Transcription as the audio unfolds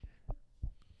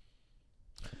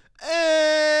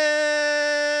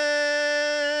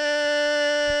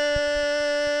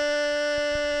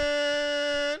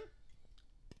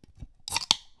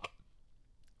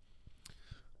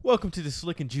Welcome to the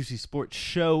Slick and Juicy Sports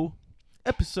Show,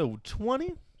 episode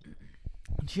 20.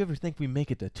 Did you ever think we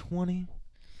make it to 20?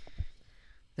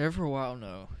 There for a while,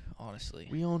 no, honestly.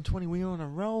 We on 20. We on a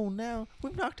roll now.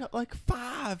 We've knocked out like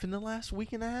 5 in the last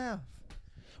week and a half.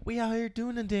 We out here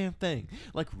doing the damn thing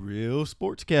like real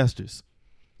sportscasters.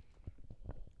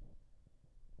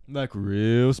 Like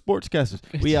real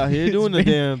sportscasters. We out here doing the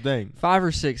damn thing. 5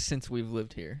 or 6 since we've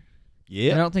lived here.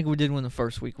 Yeah. I don't think we did one the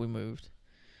first week we moved.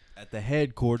 At the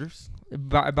headquarters.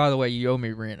 By the way, you owe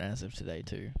me rent as of today,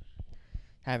 too.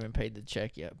 Haven't paid the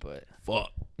check yet, but... Fuck.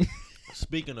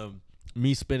 Speaking of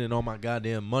me spending all my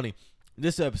goddamn money,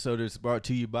 this episode is brought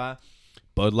to you by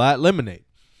Bud Light Lemonade.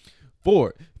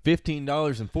 For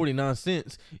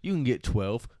 $15.49, you can get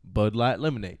 12 Bud Light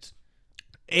Lemonades.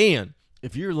 And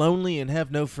if you're lonely and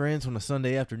have no friends on a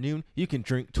Sunday afternoon, you can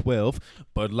drink 12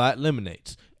 Bud Light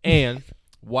Lemonades. And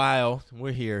while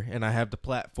we're here and I have the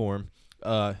platform,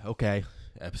 okay,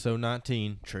 episode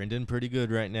 19, trending pretty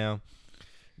good right now.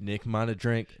 Nick might have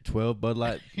drank 12 Bud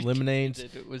Light Lemonades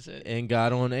and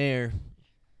got on air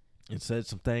and said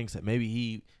some things that maybe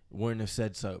he wouldn't have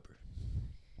said sober.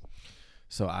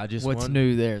 So I just What's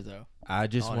new there, though? I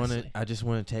just want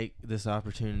to take this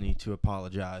opportunity to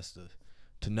apologize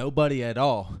to nobody at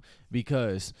all,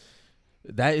 because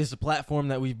that is the platform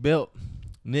that we've built.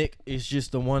 Nick is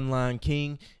just the one-line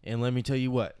king, and let me tell you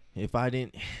what, if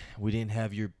we didn't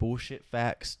have your bullshit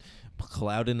facts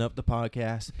clouding up the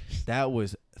podcast, that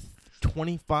was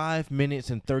 25 minutes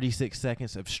and 36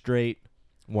 seconds of straight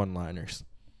one-liners.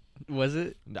 Was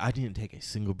it? I didn't take a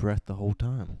single breath the whole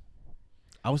time.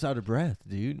 I was out of breath,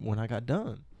 dude, when I got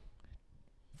done.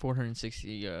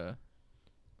 460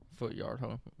 foot yard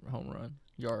home run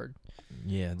yard.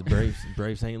 Yeah, the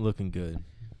Braves ain't looking good.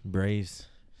 Braves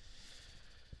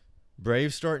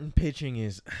starting pitching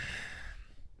is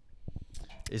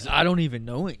I don't even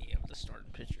know any of the starting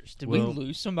pitchers. Did we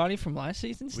lose somebody from last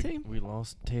season's team? We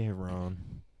lost Teheran,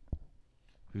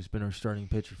 who's been our starting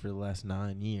pitcher for the last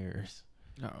 9 years.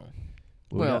 No.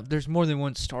 Well, there's more than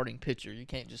one starting pitcher. You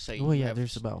can't just say. Well, yeah,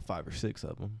 there's about 5 or 6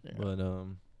 of them. Yeah. But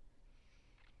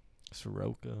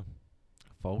Soroka,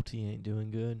 Faulty ain't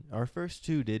doing good. Our first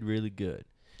 2 did really good.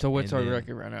 So what's our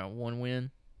record right now? 1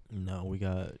 win? No, we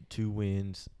got 2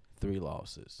 wins, 3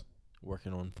 losses.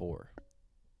 Working on 4.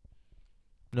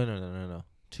 No.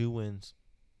 2 wins,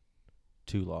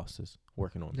 2 losses.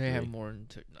 Working on 3. They have more than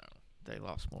 2. No, they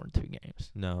lost more than 2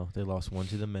 games. No, they lost 1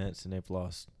 to the Mets, and they've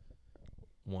lost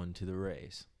 1 to the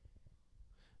Rays.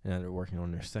 And now they're working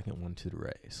on their second one to the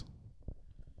Rays.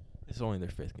 It's only their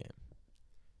 5th game.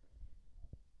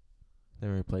 They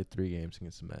already played 3 games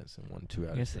against the Mets and won 2 out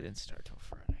of 3. I guess they didn't start till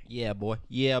Friday. Yeah, boy.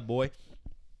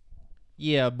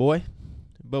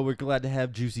 But we're glad to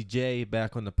have Juicy J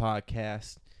back on the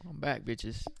podcast. I'm back,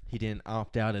 bitches. He didn't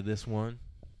opt out of this one.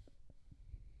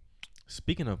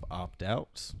 Speaking of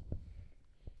opt-outs,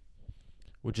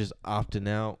 which is opting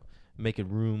out, making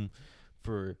room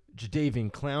for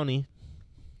Jadeveon Clowney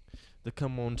to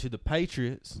come on to the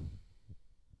Patriots.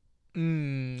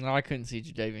 I couldn't see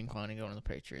Jadeveon Clowney going to the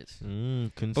Patriots.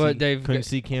 Couldn't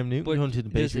see Cam Newton going to the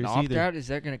Patriots either. Does an opt-out, is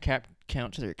that going to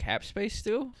count to their cap space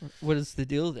still? What is the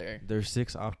deal there? There's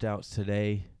 6 opt-outs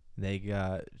today. They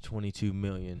got $22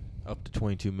 million, up to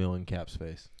 $22 million cap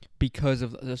space. Because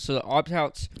of the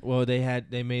opt-outs. Well,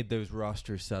 they made those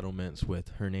roster settlements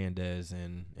with Hernandez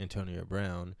and Antonio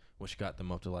Brown, which got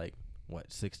them up to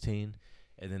 16,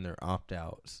 and then their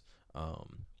opt-outs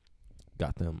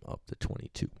got them up to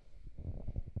 22.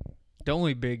 The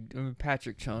only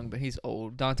Patrick Chung, but he's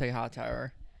old. Dante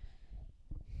Hightower,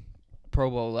 Pro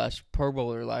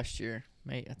Bowler last year,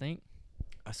 mate. I think.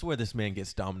 I swear this man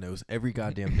gets Domino's every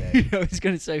goddamn day. I was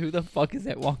gonna say, who the fuck is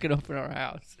that walking up in our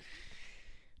house?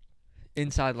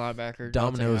 Inside linebacker.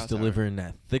 Domino's delivering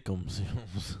that thickums.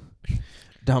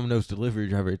 Domino's delivery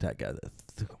driver, that guy that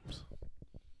thickums.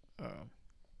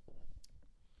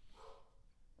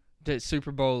 The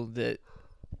Super Bowl that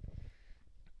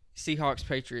Seahawks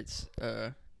Patriots,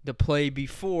 the play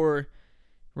before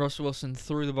Russell Wilson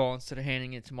threw the ball instead of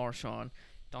handing it to Marshawn,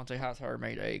 Dante Hightower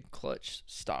made a clutch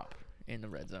stop in the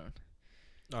red zone.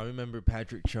 I remember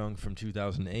Patrick Chung from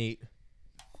 2008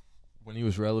 when he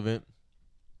was relevant.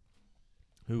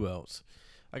 Who else?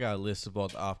 I got a list of all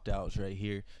the opt-outs right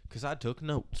here because I took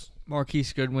notes.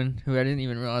 Marquise Goodwin, who I didn't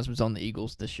even realize was on the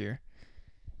Eagles this year,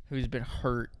 who's been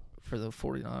hurt for the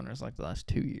 49ers the last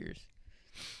 2 years.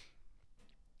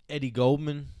 Eddie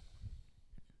Goldman.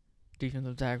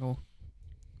 Defensive tackle.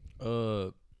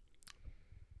 Star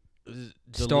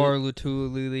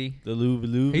Lutululili.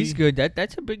 He's good.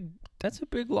 That's a big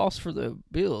loss for the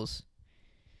Bills.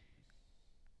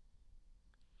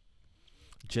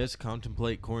 Jets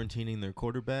contemplate quarantining their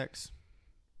quarterbacks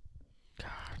God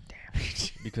damn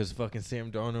it. because fucking Sam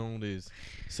Darnold is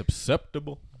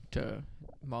susceptible To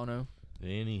mono. to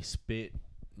any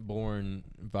spit-borne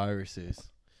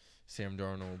viruses. Sam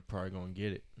Darnold probably gonna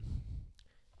get it.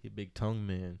 He a big tongue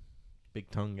man, big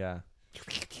tongue guy.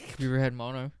 Have you ever had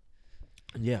mono?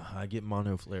 Yeah, I get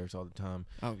mono flares all the time.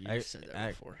 Oh, you I- said that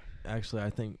I- before. Actually, I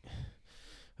think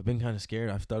I've been kind of scared.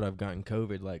 I've thought I've gotten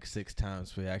COVID like 6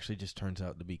 times, but it actually just turns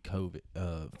out to be COVID,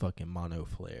 fucking mono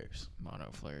flares. Mono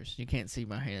flares. You can't see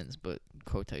my hands, but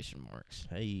quotation marks.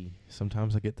 Hey,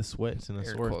 sometimes I get the sweats and a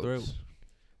Air sore quotes. throat.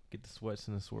 Get the sweats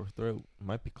and a sore throat.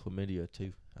 Might be chlamydia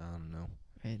too. I don't know.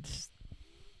 It's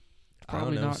I don't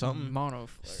probably know, not something mono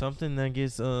flares. something that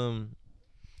gets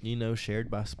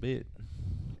shared by spit.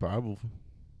 Probably.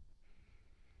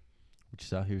 We're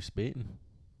just out here spitting.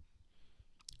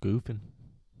 Goofing,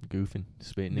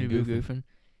 spitting and New goofing.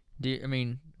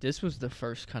 goofing. This was the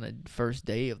first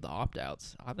day of the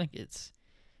opt-outs. I think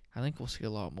we'll see a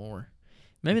lot more.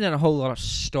 Maybe not a whole lot of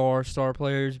star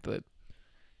players, but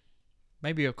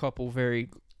maybe a couple very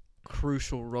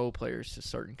crucial role players to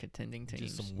certain contending teams.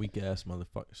 Just some weak ass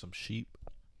motherfuckers, some sheep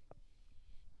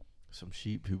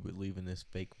who believe in this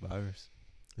fake virus,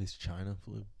 this China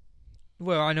flu.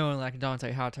 Well, I know in like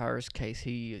Dante Hightower's case,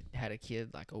 he had a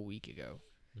kid like a week ago,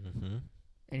 Mm-hmm.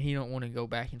 and he don't want to go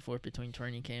back and forth between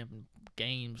training camp and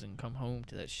games and come home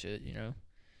to that shit. You know.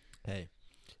 Hey,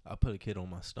 I put a kid on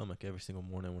my stomach every single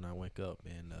morning when I wake up,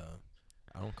 and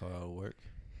I don't call out of work.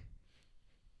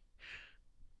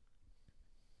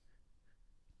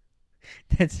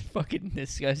 That's fucking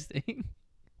disgusting.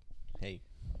 Hey,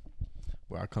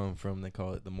 where I come from, they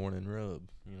call it the morning rub.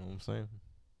 You know what I'm saying?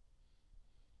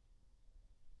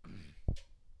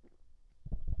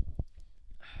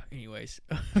 Anyways,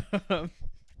 I don't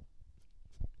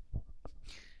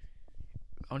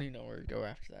even know where to go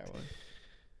after that one.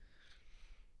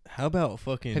 How about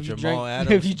fucking Have you Jamal drank? Adams?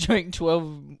 Have you drank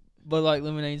 12 Bud Light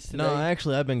lemonades today? No,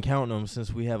 actually, I've been counting them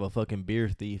since we have a fucking beer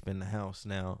thief in the house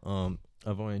now.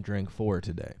 I've only drank 4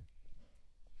 today.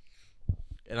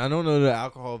 And I don't know the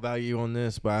alcohol value on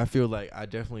this, but I feel like I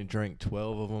definitely drank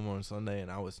 12 of them on Sunday,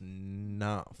 and I was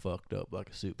not fucked up like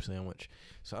a soup sandwich.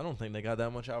 So I don't think they got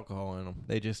that much alcohol in them.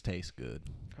 They just taste good.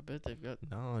 I bet they've got.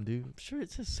 No, dude. I'm sure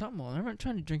it says something on there. I'm not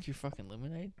trying to drink your fucking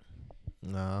lemonade.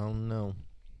 No, I don't know.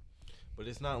 But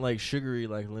it's not like sugary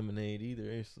like lemonade either.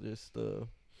 It's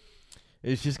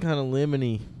just kind of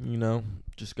lemony, you know,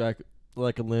 just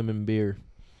like a lemon beer.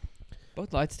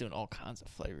 Bud Light's doing all kinds of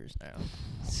flavors now.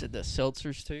 Said the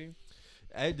seltzers too.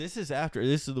 This is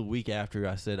the week after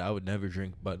I said I would never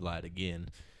drink Bud Light again,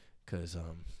 cause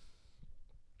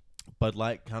Bud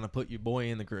Light kind of put your boy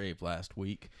in the grave last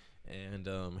week, and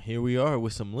here we are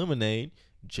with some lemonade.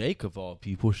 Jake of all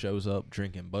people shows up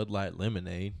drinking Bud Light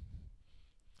lemonade.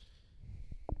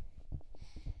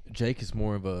 Jake is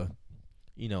more of a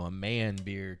man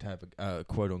beer type of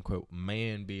quote unquote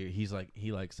man beer.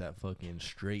 He likes that fucking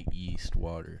straight yeast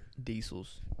water.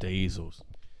 Diesels.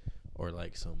 Or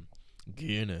like some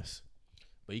Guinness.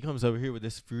 But he comes over here with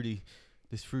this fruity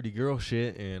girl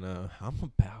shit, and I'm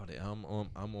about it. I'm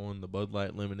on the Bud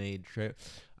Light lemonade trip.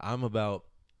 I'm about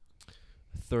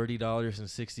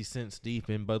 $30.60 deep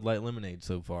in Bud Light lemonade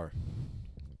so far.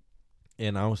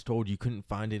 And I was told you couldn't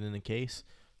find it in a case.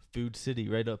 Food City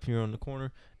right up here on the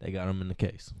corner, they got them in the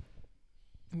case.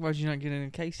 Why'd you not get in a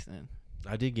case then?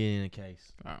 I did get in a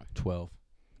case. Oh. 12.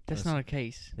 That's not a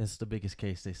case. That's the biggest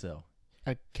case they sell.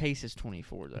 A case is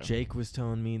 24 though. Jake was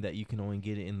telling me that you can only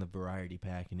get it in the variety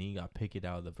pack, and you got to pick it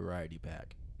out of the variety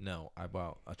pack. No, I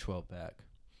bought a 12 pack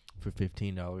for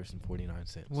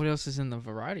 $15.49. What else is in the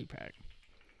variety pack?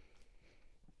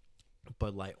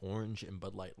 Bud Light Orange and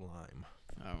Bud Light Lime.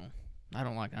 Oh, I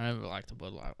never liked the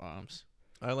Bud Light limes.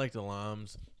 I like the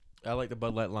limes. I like the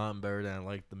Bud Light Lime better than I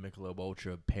like the Michelob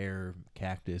Ultra Pear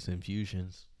Cactus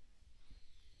Infusions.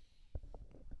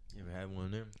 You ever had one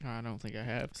of them? I don't think I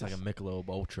have. It's like a Michelob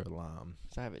Ultra Lime.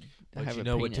 I have it. But you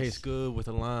know what tastes good with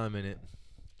a lime in it?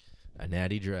 A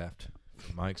Natty Draft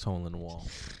from Mike's Hole in the Wall.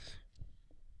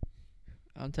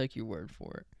 I'll take your word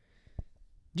for it.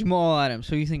 Jamal Adams,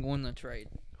 who you think won the trade?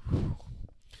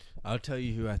 I'll tell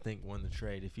you who I think won the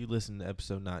trade. If you listened to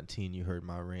episode 19, you heard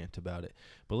my rant about it.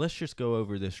 But let's just go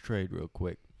over this trade real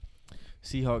quick.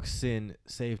 Seahawks send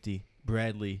safety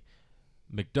Bradley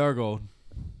McDougald.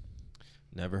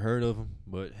 Never heard of him,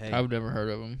 but hey. I've never heard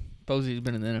of him. Posey's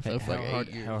been in the NFL for like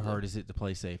 8 years. How hard is it to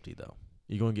play safety, though?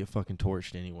 You're going to get fucking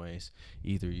torched anyways.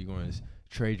 Either you're going to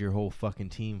trade your whole fucking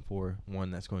team for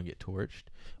one that's going to get torched,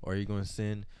 or you're going to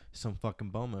send some fucking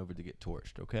bum over to get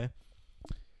torched, okay?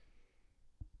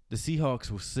 The Seahawks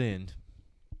will send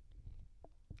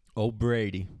Old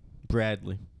Bradley.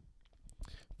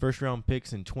 First round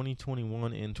picks in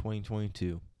 2021 and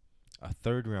 2022. A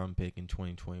third round pick in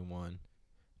 2021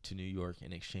 to New York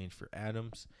in exchange for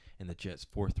Adams and the Jets'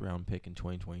 fourth round pick in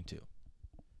 2022.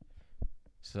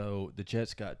 So the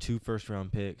Jets got 2 first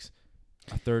round picks,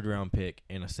 a third round pick,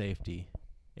 and a safety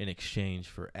in exchange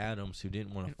for Adams, who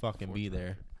didn't want to fucking be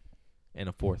there, and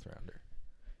a fourth rounder.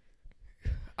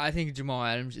 I think Jamal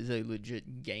Adams is a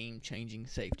legit game-changing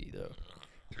safety, though.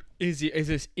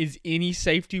 Is any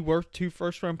safety worth 2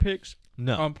 first-round picks?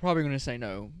 No. I'm probably going to say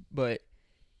no, but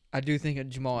I do think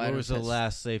Jamal What Adams was the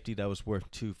last safety that was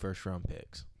worth 2 first round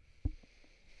picks?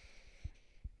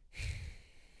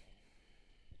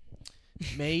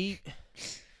 Maybe.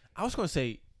 I was going to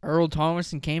say Earl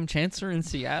Thomas and Cam Chancellor in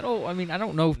Seattle. I mean, I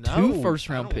don't know No, 2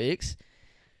 first-round picks.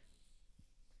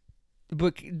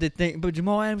 But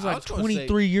Jamal Adams is like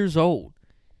 23 years old.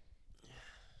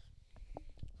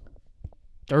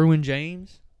 Derwin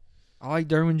James. I like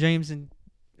Derwin James in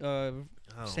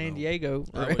San Diego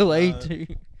or LA too.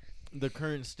 The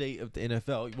current state of the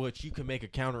NFL, which you can make a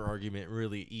counter argument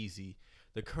really easy.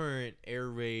 The current air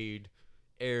raid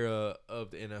era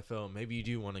of the NFL, maybe you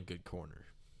do want a good corner.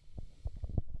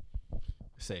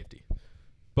 Safety.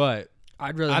 But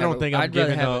I'd rather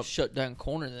have a shutdown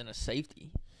corner than a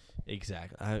safety.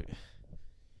 Exactly.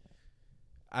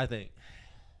 I think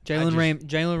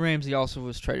Jalen Ramsey also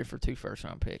was traded for 2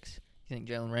 first-round picks. You think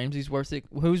Jalen Ramsey's worth it?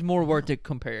 Who's more worth it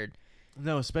compared?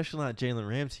 No, especially not Jalen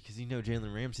Ramsey, because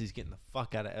Jalen Ramsey's getting the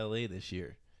fuck out of L.A. this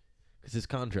year because his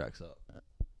contract's up.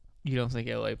 You don't think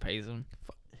L.A. pays him?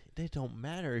 It don't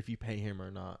matter if you pay him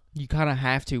or not. You kind of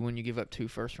have to when you give up 2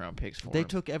 first-round picks for him. They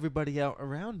took everybody out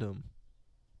around him.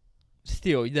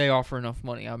 Still, they offer enough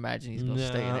money. I imagine he's going to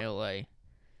stay in L.A.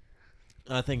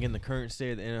 I think in the current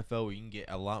state of the NFL, where you can get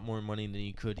a lot more money than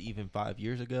you could even 5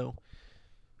 years ago,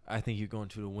 I think you're going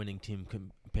to a winning team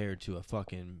compared to a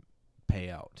fucking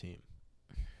payout team.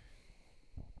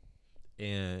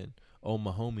 And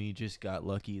Mahomie just got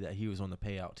lucky that he was on the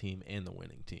payout team and the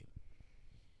winning team.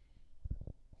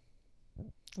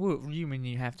 Well, you mean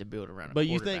you have to build around a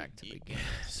quarterback to begin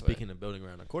with. Speaking of building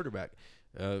around a quarterback,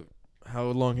 how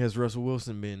long has Russell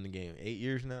Wilson been in the game? 8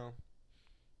 years now?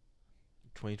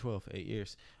 2012, 8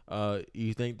 years.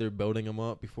 You think they're building him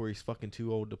up before he's fucking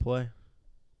too old to play?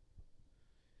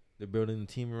 They're building the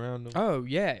team around him? Oh,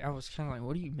 yeah. I was kind of like,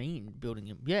 what do you mean building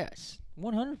him? Yes,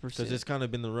 100%. Because it's kind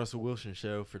of been the Russell Wilson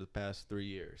show for the past 3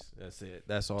 years. That's it.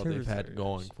 That's all they've had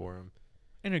going for him.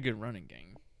 And a good running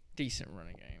game. Decent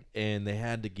running game. And they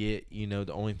had to get,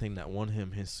 the only thing that won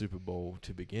him his Super Bowl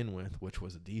to begin with, which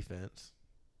was a defense.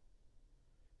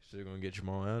 So they're going to get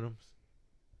Jamal Adams?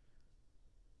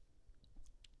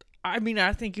 I mean,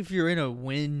 I think if you're in a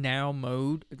win-now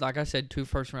mode, like I said, 2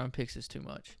 first-round picks is too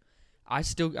much. I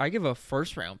give a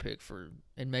first-round pick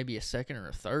and maybe a second or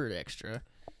a third extra,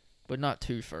 but not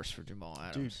 2 firsts for Jamal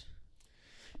Adams.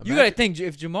 Dude, you got to think,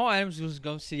 if Jamal Adams was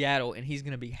going to Seattle and he's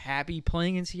going to be happy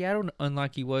playing in Seattle,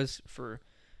 unlike he was for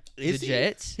the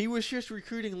Jets. He was just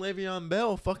recruiting Le'Veon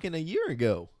Bell fucking a year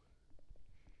ago.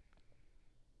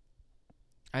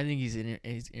 I think he's an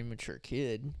immature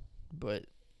kid, but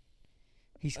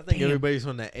I think everybody's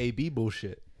on that AB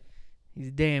bullshit.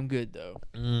 He's damn good,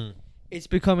 though. It's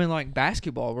becoming like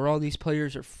basketball where all these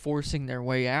players are forcing their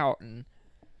way out. And,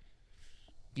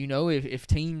 if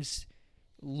teams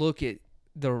look at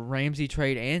the Ramsey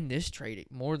trade and this trade,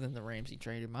 more than the Ramsey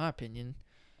trade, in my opinion,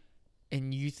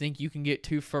 and you think you can get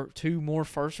two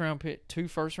first round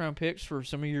picks for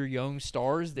some of your young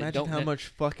stars that Imagine how much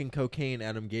fucking cocaine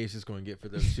Adam Gase is going to get for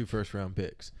those 2 first round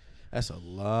picks. That's a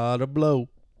lot of blow.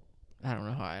 I don't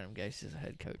know how Adam Gase is a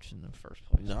head coach in the first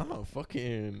place. No,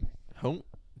 fucking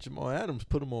Jamal Adams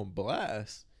put him on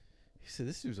blast. He said,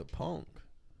 this dude's a punk.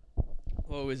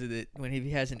 Well, is it that when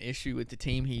he has an issue with the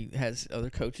team, he has other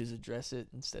coaches address it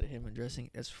instead of him addressing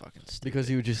it? That's fucking stupid. Because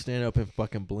he would just stand up and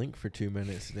fucking blink for 2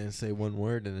 minutes and then say one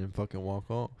word and then fucking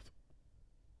walk off.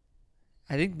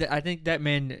 I think that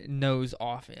man knows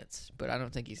offense, but I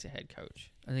don't think he's a head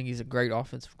coach. I think he's a great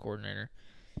offensive coordinator,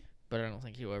 but I don't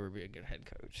think he'll ever be a good head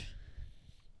coach.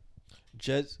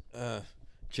 Jets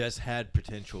had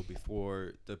potential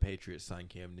before the Patriots signed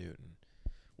Cam Newton,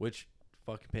 which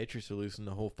fucking Patriots are losing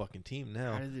the whole fucking team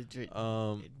now.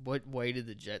 What way did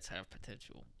the Jets have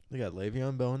potential? They got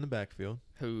Le'Veon Bell in the backfield,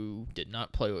 who did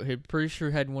not play. He pretty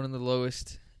sure had one of the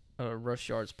lowest rush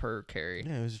yards per carry.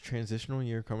 Yeah, it was a transitional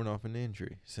year coming off an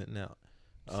injury, sitting out,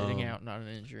 not an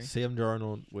injury. Sam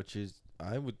Darnold, which is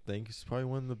I would think is probably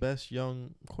one of the best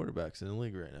young quarterbacks in the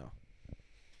league right now.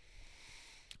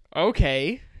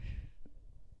 Okay.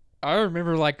 I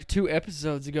remember like 2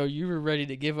 episodes ago, you were ready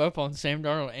to give up on Sam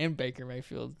Darnold and Baker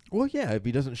Mayfield. Well, yeah, if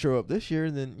he doesn't show up this year,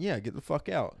 then yeah, get the fuck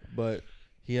out. But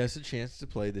he has a chance to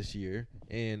play this year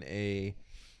in a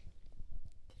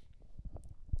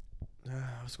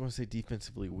I was going to say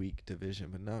defensively weak division,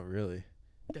 but not really.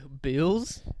 The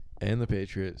Bills? And the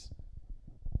Patriots.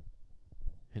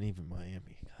 And even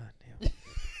Miami. God damn.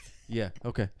 Yeah,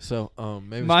 okay. So,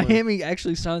 maybe Miami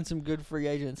actually signed some good free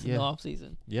agents in Yeah. the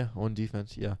offseason. Yeah, on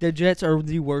defense, yeah. The Jets are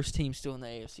the worst team still in the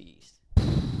AFC East.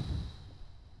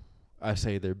 I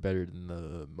say they're better than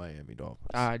the Miami Dolphins.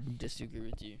 I disagree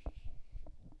with you.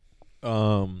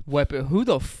 Um, Weapon. Who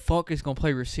the fuck is going to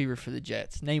play receiver for the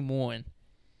Jets? Name one.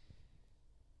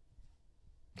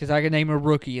 Because I can name a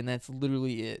rookie, and that's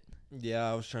literally it.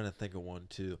 yeah, I was trying to think of one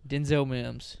too. Denzel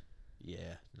Mims.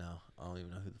 Yeah, no, I don't even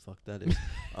know who the fuck that is.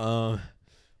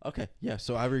 Okay, yeah,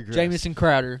 so I regress. Jamison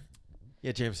Crowder.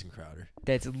 Yeah, Jamison Crowder.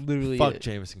 That's literally Fuck it.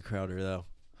 Jamison Crowder though.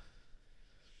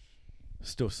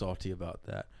 Still salty about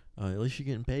that. At least you're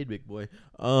getting paid, big boy.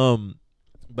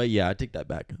 But yeah, I take that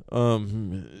back.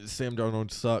 Sam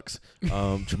Darnold sucks.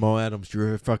 Jamal Adams,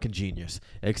 you're a fucking genius.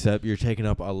 Except you're taking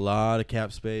up a lot of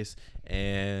cap space,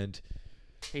 and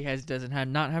He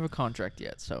not have a contract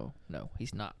yet, so no,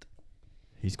 he's not.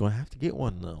 he's going to have to get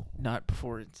one though. Not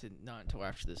until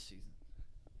after this season.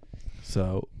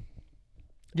 So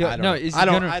Yeah, I don't no, know. is I he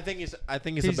don't. gonna? I think it's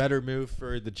a he's- better move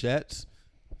for the Jets.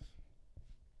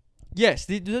 Yes,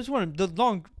 this one, the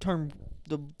long term,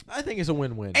 the I think it's a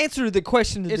win-win. answer to the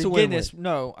question to It's a begin win-win. is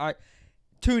no.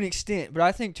 To an extent, but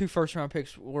I think 2 first-round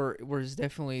picks was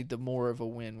definitely the more of a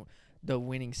win, the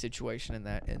winning situation in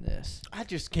this. I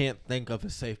just can't think of a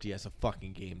safety as a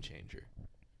fucking game changer.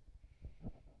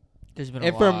 There's been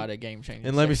And a from- lot of game changing.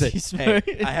 And let me say, safeties hey,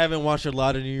 made. I haven't watched a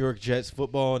lot of New York Jets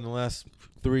football in the last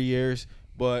 3 years,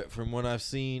 but from what I've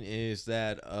seen is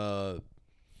that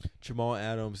Jamal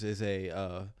Adams is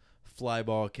a fly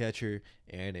ball catcher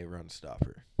and a run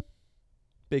stopper.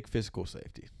 Big physical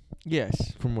safety,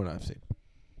 Yes. from what I've seen.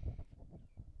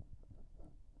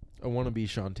 I want to be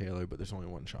Sean Taylor, but there's only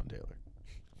one Sean Taylor.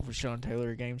 Was Sean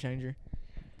Taylor a game changer?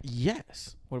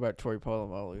 Yes. What about Troy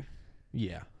Polamalu?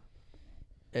 Yeah.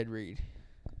 Ed Reed?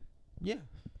 Yeah.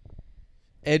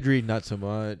 Ed Reed, not so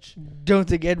much. Don't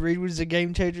think Ed Reed was a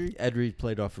game changer? Ed Reed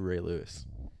played off of Ray Lewis.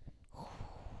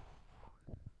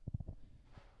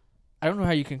 I don't know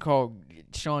how you can call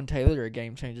Sean Taylor a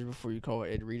game changer before you call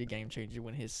Ed Reed a game changer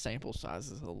when his sample size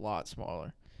is a lot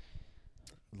smaller.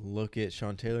 Look at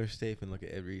Sean Taylor's tape and look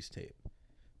at Ed Reed's tape.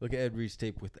 Look at Ed Reed's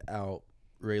tape without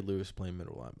Ray Lewis playing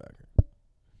middle linebacker.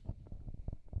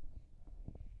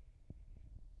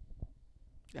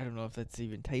 I don't know if that's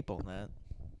even tape on that.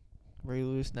 Ray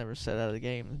Lewis never sat out of the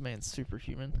game. This man's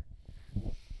superhuman.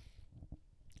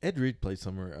 Ed Reed played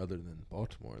somewhere other than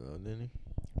Baltimore, though, didn't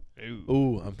he? Ooh.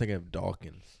 Ooh, I'm thinking of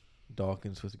Dawkins.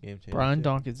 Dawkins was a game changer. Brian too.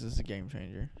 Dawkins is a game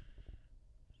changer.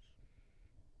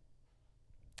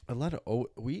 A lot of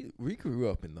we grew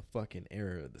up in the fucking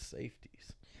era of the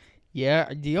safeties. Yeah,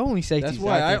 the only safeties.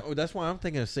 That's why I'm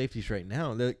thinking of safeties right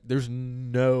now. There's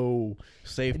no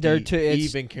safety It's-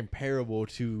 even comparable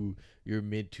to your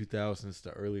mid 2000s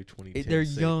to early 2010s. They're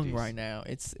young right now.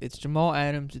 It's Jamal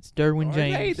Adams. It's Derwin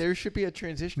James. Hey, there should be a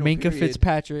transitional Minka period.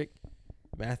 Fitzpatrick.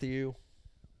 Matthew.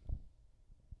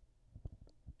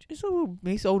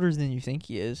 He's older than you think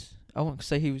he is. I won't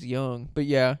say he was young, but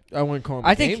yeah. I wouldn't call him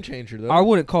I a think- game changer, though. I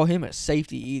wouldn't call him a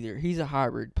safety either. He's a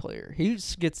hybrid player. He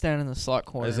just gets down in the slot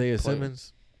corner. Isaiah and plays.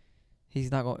 Simmons,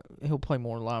 He's not going. He'll play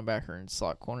more linebacker and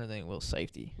slot corner than he will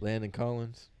safety. Landon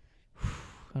Collins.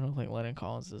 I don't think Lennon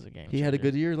Collins is a game. He had a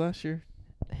changer. good year last year.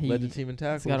 Led the team in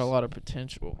tackles. He's got a lot of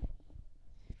potential.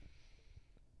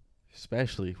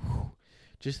 Especially,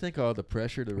 just think all the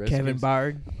pressure the Kevin Redskins,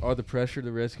 Byard. all the pressure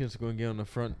the Redskins are going to get on the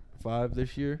front five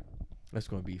this year. That's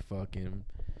going to be fucking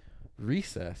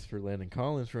recess for Landon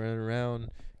Collins running around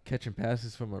catching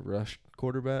passes from a rush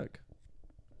quarterback.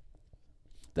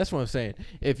 That's what I'm saying.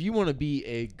 If you want to be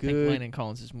a I think good, Landon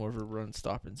Collins is more of a run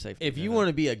stopping safety. if you want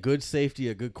to be a good safety,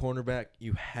 a good cornerback,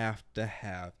 you have to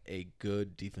have a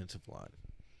good defensive line.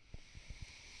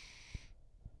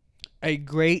 a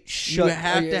great shut, You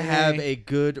have to have a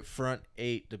good front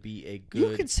eight to be a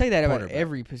good. You could say that about cornerback.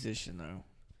 every position though.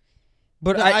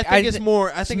 But No, I think it's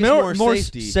more. I think it's more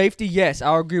safety. Safety, yes,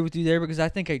 I'll agree with you there because I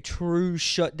think a true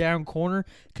shutdown corner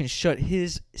can shut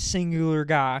his singular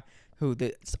guy, who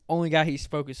that's the only guy he's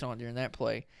focused on during that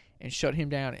play, and shut him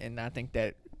down. And I think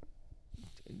that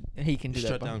he can do that.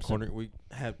 by Shutdown himself. corner. We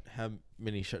have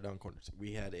many shutdown corners.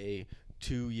 We had a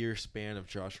 2-year span of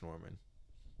Josh Norman.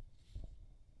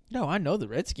 No, I know the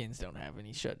Redskins don't have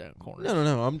any shutdown corners.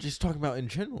 No. I'm just talking about in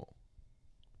general.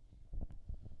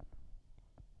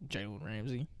 Jalen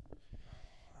Ramsey.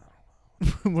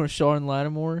 Marshawn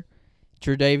Lattimore.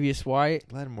 Tre'Davious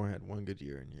White. Lattimore had one good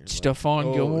year in here.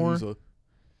 Stephon Gilmore. He was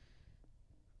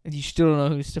And you still don't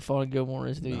know who Stephon Gilmore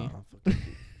is, do you? nah, fuck that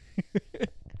dude.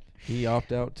 He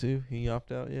opt out too? He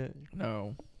opt out yet?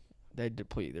 No. They'd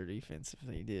deplete their defense if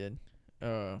they did.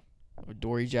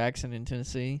 Dory Jackson in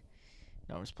Tennessee.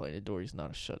 No, I'm just playing it. Dory's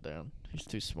not a shutdown. He's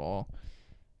too small.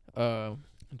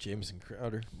 Jameson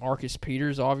Crowder. Marcus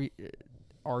Peters,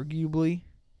 arguably.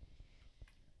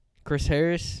 Chris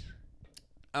Harris.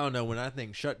 I don't know. When I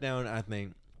think shutdown, I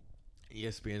think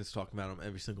ESPN's talking about him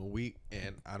every single week,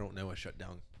 and I don't know a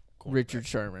shutdown. Richard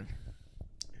Sherman.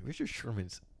 Richard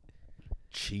Sherman's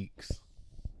cheeks.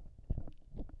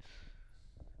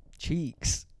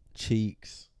 Cheeks.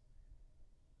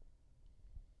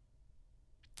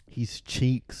 He's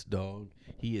cheeks, dog.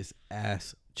 He is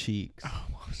ass cheeks. Oh,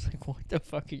 I was like, what the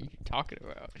fuck are you talking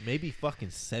about? Maybe fucking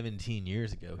 17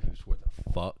 years ago he was worth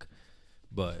a fuck.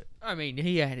 But I mean,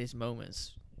 he had his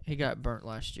moments. He got burnt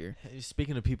last year. hey,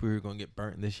 speaking of people who are going to get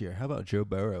burnt this year, how about Joe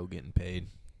Burrow getting paid?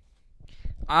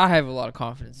 I have a lot of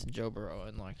confidence in Joe Burrow,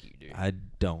 unlike you do. I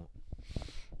don't.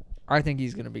 I think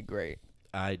he's going to be great.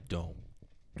 I don't.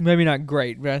 Maybe not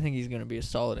great, but I think he's going to be a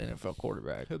solid NFL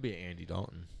quarterback. He'll be Andy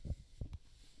Dalton.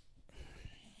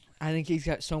 I think he's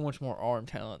got so much more arm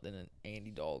talent than an Andy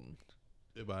Dalton.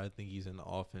 But I think he's in the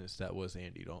offense that was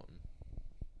Andy Dalton.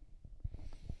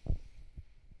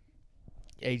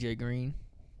 AJ Green.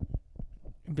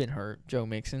 Been hurt. Joe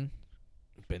Mixon.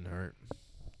 Been hurt.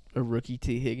 A rookie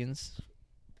T. Higgins.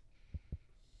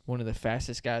 One of the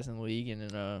fastest guys in the league.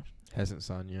 And Hasn't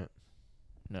signed yet.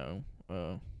 no.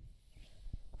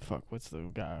 What's the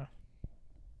guy?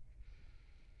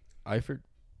 Eifert?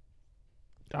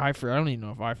 I don't even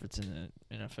know if Eifert's in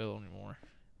the NFL anymore.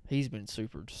 He's been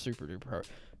super duper hurt.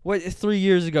 What? 3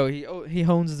 years ago, he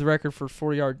owns the record for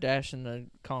 40-yard dash in the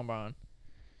combine.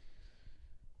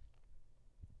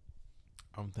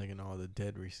 I'm thinking all the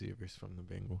dead receivers from the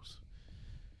Bengals.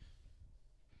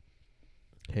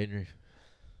 Henry.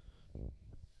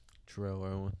 Terrell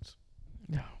Owens.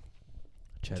 No.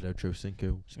 Chad Ochocinco.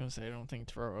 I was gonna say I don't think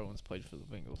Terrell Owens played for the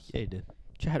Bengals. Yeah, he did.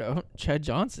 Chad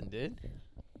Johnson did.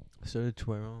 So did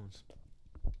Terrell Owens.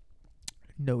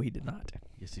 No, he did not.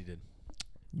 Yes, he did.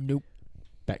 Nope.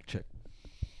 Fact check.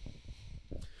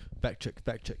 Fact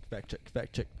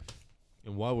check.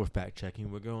 And while we're fact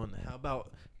checking, we're going, how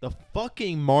about the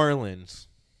fucking Marlins?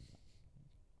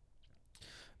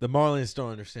 The Marlins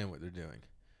don't understand what they're doing.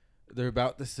 They're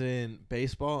about to send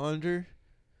baseball under,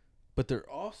 but they're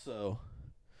also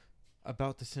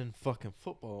about to send fucking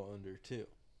football under too.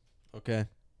 Okay?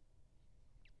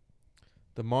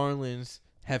 The Marlins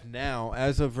have now,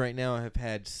 as of right now, have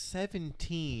had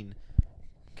 17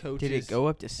 coaches. Did it go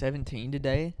up to 17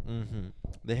 today? Mm-hmm.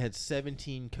 They had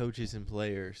 17 coaches and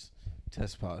players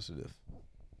test positive.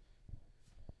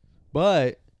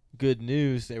 But, good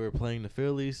news, they were playing the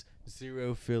Phillies.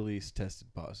 0 Phillies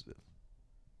tested positive.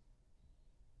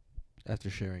 After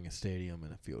sharing a stadium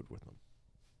and a field with them.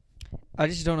 I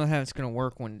just don't know how it's going to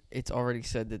work when it's already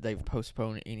said that they've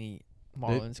postponed any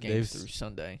Marlins games through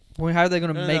Sunday. Well, how are they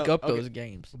going to make up those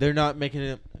games? They're not making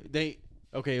it.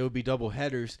 It would be double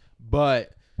headers,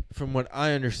 but from what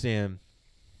I understand,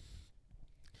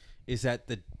 is that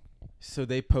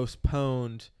they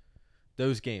postponed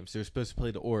those games. They're supposed to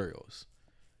play the Orioles.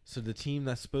 So the team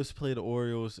that's supposed to play the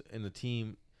Orioles and the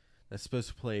team that's supposed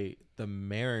to play the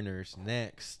Mariners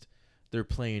next, they're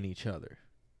playing each other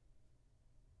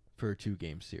for a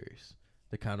 2-game series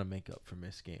to kind of make up for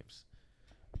missed games.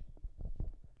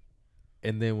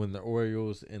 And then when the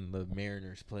Orioles and the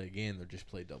Mariners play again, they'll just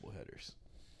play doubleheaders.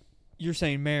 You're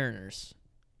saying Mariners.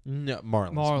 No,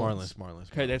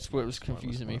 Marlins. Okay, that's what was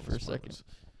confusing me for a second.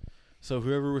 So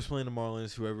whoever was playing the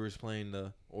Marlins, whoever was playing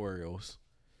the Orioles,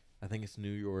 I think it's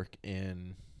New York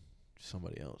and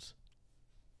somebody else.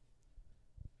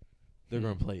 They're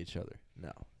going to play each other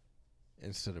now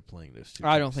instead of playing those two.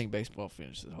 I don't think baseball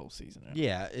finished the whole season out.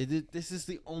 Yeah, this is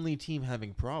the only team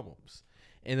having problems.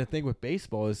 And the thing with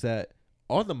baseball is that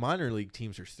all the minor league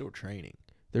teams are still training.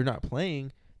 They're not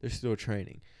playing. They're still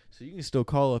training. So you can still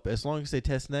call up. As long as they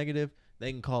test negative,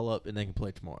 they can call up and they can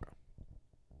play tomorrow.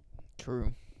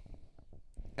 True.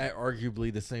 At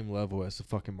arguably the same level as the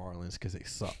fucking Marlins because they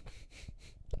suck.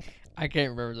 I can't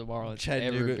remember the Marlins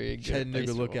ever being good Chattanooga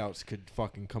baseball. Lookouts could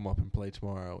fucking come up and play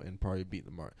tomorrow and probably beat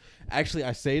the Marlins. Actually,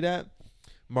 I say that.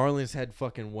 Marlins had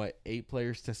fucking, 8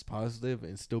 players test positive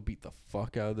and still beat the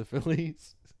fuck out of the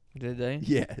Phillies? Did they?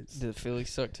 Yes. Did the Phillies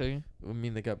suck too? I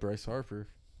mean, they got Bryce Harper.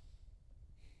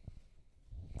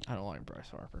 I don't like Bryce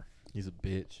Harper. He's a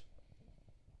bitch.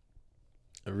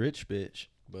 A rich bitch,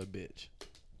 but a bitch.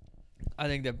 I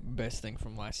think the best thing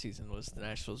from last season was the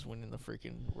Nationals winning the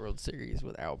freaking World Series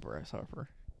without Bryce Harper.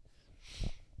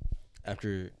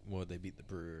 After, they beat the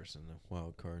Brewers in the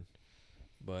wild card.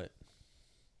 But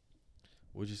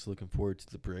we're just looking forward to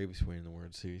the Braves winning the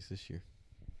World Series this year.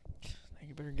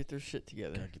 You better get their shit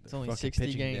together. Get It's only fucking 60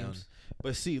 pitching games. down.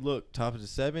 But see, look, top of the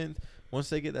 7th, once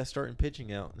they get that starting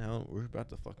pitching out, now we're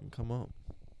about to fucking come up.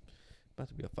 About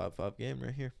to be a 5-5 game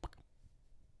right here.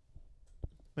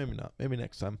 Maybe not. Maybe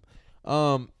next time.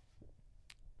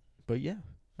 But yeah,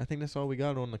 I think that's all we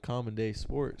got on the Common Day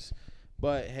Sports.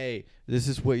 But hey, this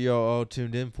is what y'all all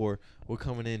tuned in for. We're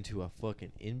coming into a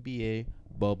fucking NBA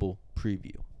bubble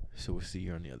preview. So we'll see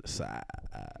you on the other side.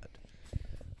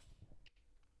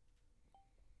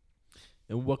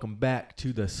 And welcome back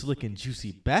to the Slick and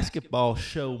Juicy Basketball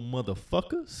Show,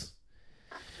 motherfuckers.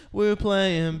 We're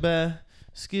playing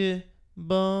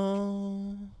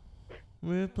basketball.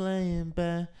 We're playing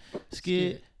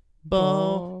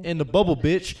basketball. In the bubble,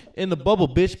 bitch. In the bubble,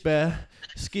 bitch.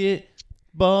 Basketball.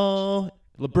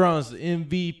 LeBron's the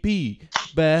MVP.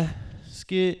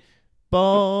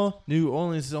 Basketball. New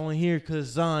Orleans is only here because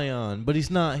Zion, but he's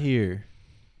not here.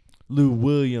 Lou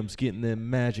Williams getting them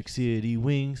Magic City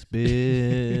wings,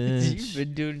 bitch. You've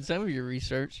been doing some of your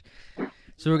research.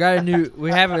 So we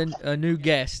have a new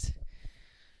guest.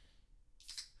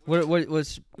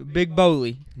 What's Big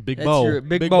Bowley? Big That's Bo. your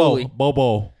Big Bowley.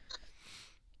 Bobo.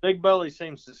 Big Bully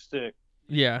seems to stick.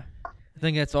 Yeah. I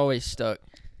think that's always stuck.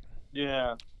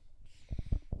 Yeah.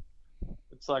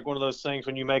 It's like one of those things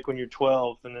when you make when you're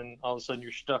 12 and then all of a sudden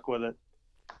you're stuck with it.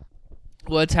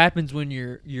 Well, it happens when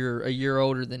you're a year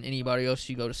older than anybody else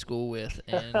you go to school with,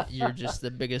 and you're just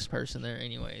the biggest person there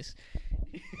anyways.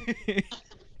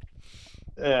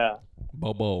 Yeah.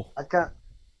 Bobo. I kind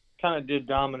of did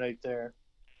dominate there.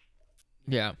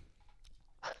 Yeah.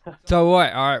 So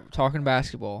what? All right, talking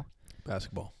basketball.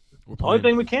 Basketball. We're Only playing.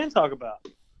 thing we can talk about.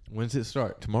 When's it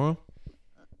start? Tomorrow?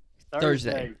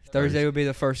 Thursday would be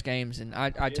the first games, and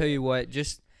I tell you what,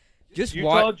 just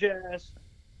Utah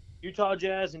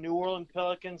Jazz and New Orleans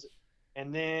Pelicans,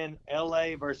 and then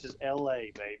LA versus LA,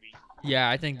 baby. Yeah,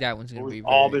 I think that one's gonna be We've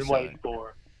very all been exciting. waiting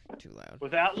for. Too loud.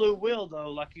 Without Lou Will,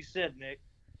 though, like you said, Nick,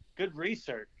 good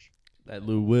research. That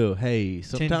Lou Will. Hey,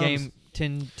 sometimes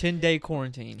 10-day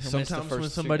quarantine. He'll miss the sometimes first when 2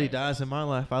 somebody games. dies in my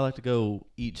life, I like to go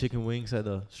eat chicken wings at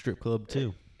a strip club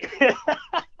too.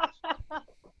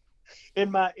 In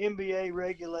my NBA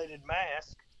regulated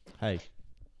mask. Hey,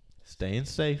 staying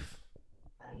safe.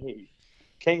 Hey,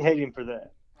 can't hate him for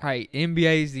that. Hey,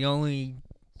 NBA is the only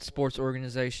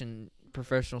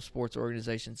professional sports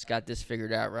organization that's got this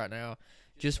figured out right now.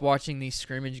 Just watching these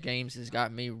scrimmage games has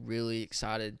got me really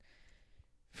excited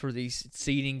for these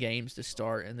seeding games to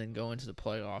start and then go into the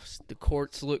playoffs. The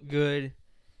courts look good.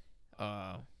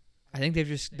 I think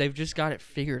they've just got it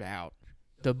figured out.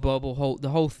 The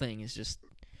whole thing is just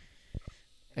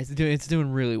it's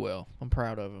doing really well. I'm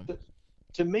proud of them.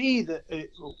 To me,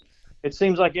 it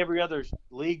seems like every other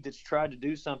league that's tried to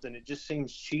do something, it just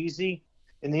seems cheesy.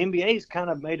 And the NBA's kind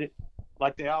of made it,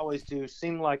 like they always do,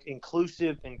 seem like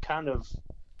inclusive and kind of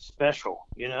special,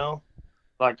 you know?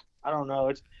 Like, I don't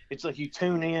know. It's like you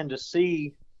tune in to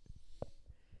see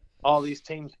all these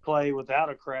teams play without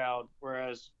a crowd,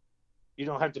 whereas you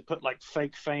don't have to put, like,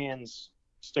 fake fans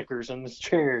stickers in the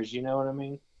chairs, you know what I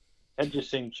mean? That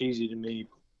just seemed cheesy to me,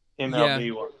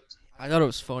 MLB wise. I thought it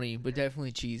was funny, but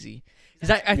definitely cheesy.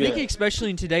 Because I think especially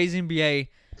in today's NBA,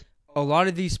 a lot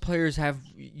of these players have,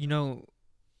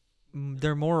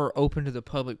 they're more open to the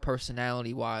public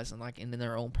personality-wise and, like, in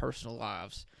their own personal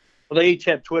lives. Well, they each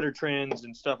have Twitter trends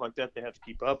and stuff like that they have to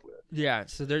keep up with. Yeah,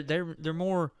 so they're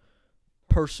more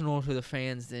personal to the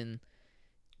fans than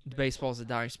baseball's a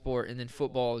dying sport, and then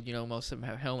football, most of them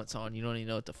have helmets on. You don't even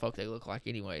know what the fuck they look like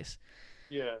anyways.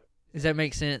 Yeah. Does that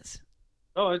make sense?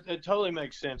 Oh, it totally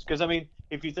makes sense. Because, I mean,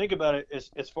 if you think about it,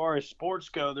 as far as sports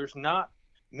go, there's not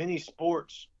many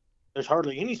sports. There's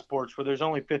hardly any sports where there's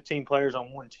only 15 players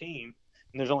on one team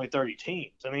and there's only 30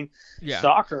 teams. I mean,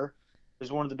 soccer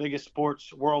is one of the biggest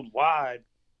sports worldwide.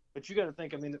 But you got to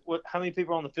think, I mean, how many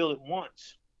people are on the field at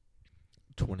once?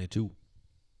 22.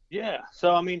 Yeah.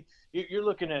 So, I mean, you're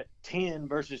looking at 10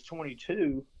 versus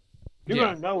 22. You're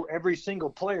going to know every single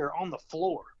player on the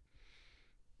floor.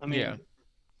 I mean,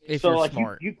 if you're like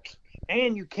smart.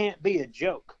 You can't be a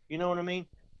joke. You know what I mean?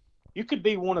 You could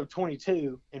be one of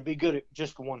 22 and be good at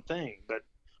just one thing, but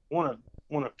one of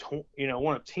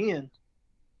 10,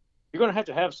 you're going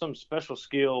to have some special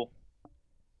skill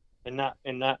and not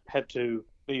have to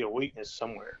be a weakness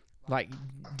somewhere. Like,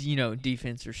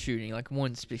 defense or shooting, like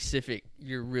one specific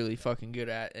you're really fucking good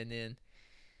at, and then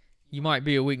you might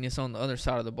be a weakness on the other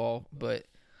side of the ball, but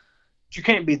you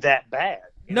can't be that bad.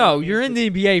 You know No, what I mean? you're in the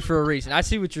NBA for a reason. I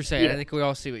see what you're saying. Yeah. I think we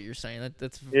all see what you're saying.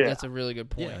 That's Yeah. a really good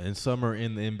point. Yeah, and some are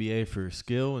in the NBA for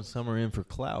skill, and some are in for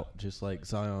clout, just like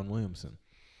Zion Williamson.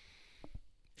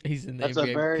 He's in the That's a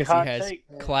NBA very because hot he has take,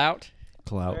 man. clout.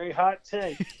 Clout. Very hot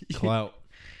take. Clout.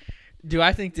 Do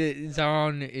I think that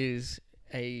Zion is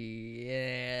a?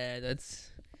 Yeah, that's.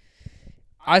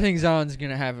 I think Zion's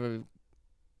gonna have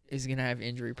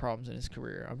injury problems in his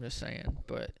career. I'm just saying,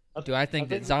 but do I think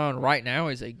that Zion right now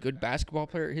is a good basketball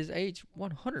player at his age?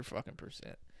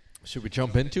 100%. Should we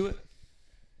jump into it?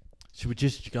 Should we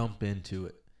just jump into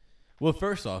it? Well,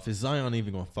 first off, is Zion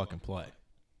even going to fucking play?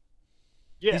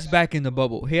 Yes. He's back in the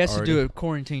bubble. He has to do Already? a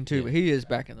quarantine too, Yeah. but he is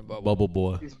back in the bubble. Bubble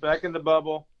boy. He's back in the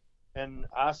bubble, and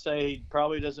I say he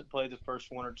probably doesn't play the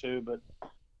first one or two, but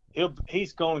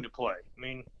he's going to play. I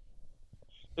mean,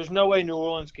 there's no way New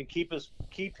Orleans can keep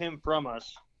him from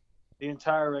us the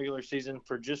entire regular season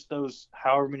for just those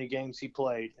however many games he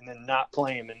played, and then not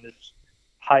play him in this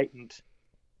heightened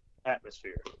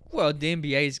atmosphere. Well, the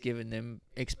NBA's given them,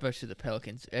 especially the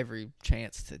Pelicans, every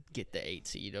chance to get the 8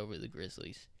 seed over the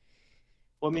Grizzlies.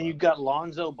 Well, I mean, you've got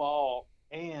Lonzo Ball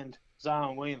and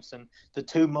Zion Williamson, the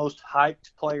two most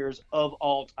hyped players of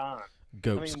all time.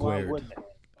 Goat I mean, why squared. wouldn't they?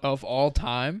 Of all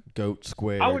time, Goat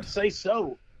squared. I would say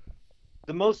so.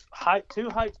 The most two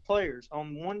hyped players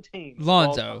on one team. of all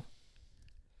Lonzo. time.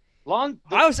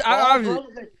 I was-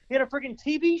 He had a freaking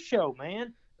TV show,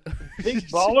 man. Big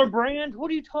baller brand. What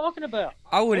are you talking about?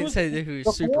 I wouldn't It was say that he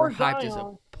was super before hyped as a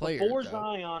Zion- player. Before though.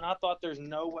 Zion, I thought there's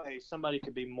no way somebody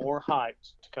could be more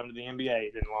hyped to come to the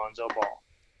NBA than Lonzo Ball.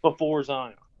 Before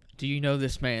Zion. Do you know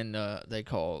this man they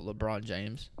call LeBron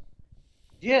James?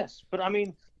 Yes, but I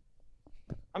mean,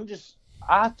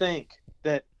 I think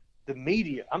that the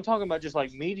media, I'm talking about just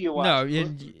like media-wise. No,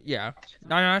 yeah.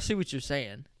 No, I see what you're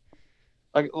saying.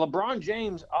 Like LeBron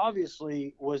James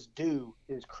obviously was due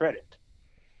his credit.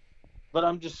 But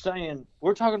I'm just saying,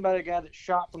 we're talking about a guy that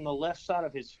shot from the left side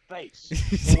of his face.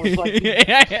 And was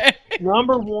like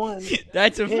number one,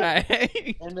 That's a hit. fact.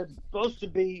 and it's supposed to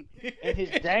be, and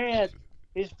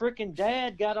his freaking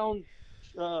dad got on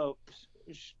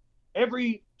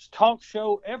every talk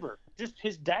show ever. Just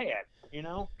his dad, you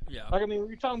know? Yeah. Like, I mean,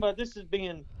 we're talking about this as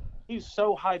being, he's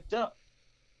so hyped up.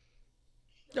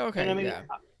 Okay. And I mean, yeah.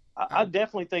 I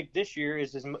definitely think this year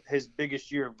is his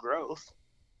biggest year of growth.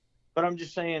 But I'm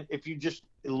just saying, if you just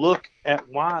look at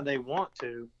why they want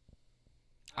to,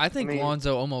 I think I mean-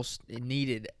 Lonzo almost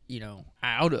needed,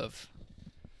 out of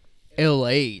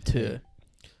L.A. to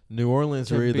New Orleans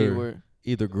to are be where.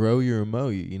 either grow you or mow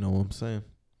you. You know what I'm saying?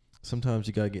 Sometimes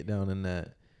you gotta get down in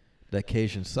that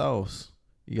Cajun sauce.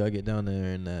 You gotta get down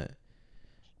there in that.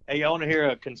 hey, y'all want to hear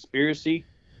a conspiracy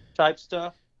type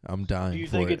stuff? I'm dying Do you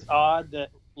for think it. it's odd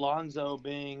that Lonzo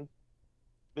being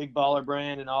big baller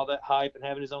brand and all that hype and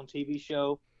having his own TV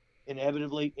show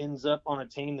inevitably ends up on a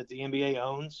team that the NBA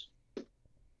owns?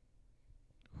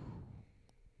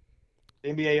 The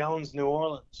NBA owns New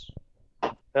Orleans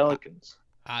Pelicans.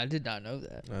 I did not know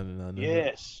that. I did not know.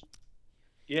 Yes.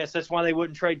 Yes, that's why they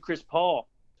wouldn't trade Chris Paul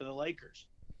to the Lakers.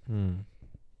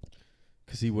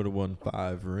 Because he would have won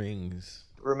 5 rings.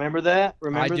 Remember that?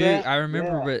 Remember I do. that? I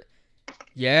remember, Yeah. but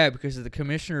yeah, because the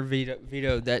commissioner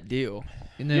vetoed that deal,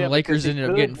 and then Yeah, the Lakers because he ended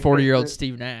up could, getting 40-year-old because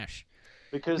Steve Nash.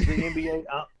 Because the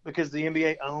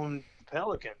NBA owned the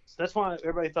Pelicans. That's why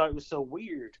everybody thought it was so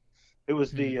weird. It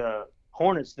was the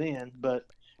Hornets then, but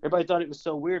everybody thought it was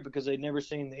so weird because they'd never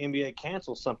seen the NBA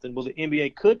cancel something. Well, the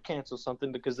NBA could cancel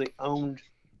something because they owned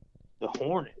the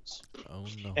Hornets. Oh,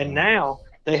 no. And now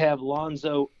they have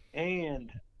Lonzo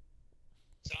and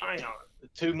Zion, the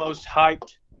two most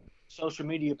hyped social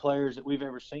media players that we've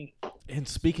ever seen. And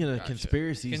speaking of Gotcha.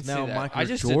 conspiracies, Can see now that. Michael I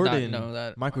just Jordan. did not know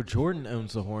that. Michael Jordan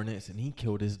owns the Hornets, and he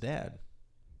killed his dad.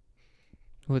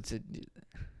 What's it?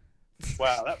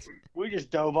 Wow, we just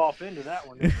dove off into that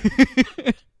one.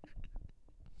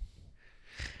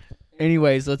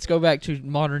 Anyways, let's go back to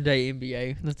modern day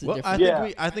NBA. That's a Well,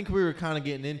 different. I think we were kind of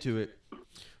getting into it.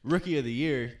 Rookie of the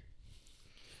year,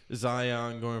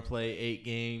 Zion going to play 8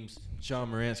 games. John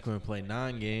Morant's going to play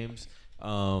 9 games.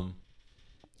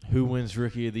 Who wins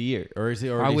Rookie of the Year, or is he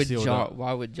already sealed up?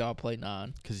 Why would Ja play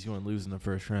 9? Because he's going to lose in the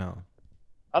first round.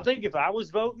 I think if I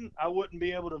was voting, I wouldn't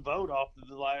be able to vote off of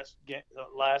the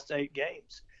last 8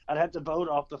 games. I'd have to vote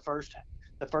off the first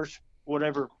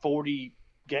whatever 40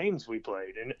 games we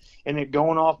played, and it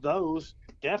going off those,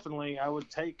 definitely I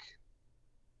would take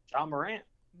John Morant.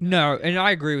 No, and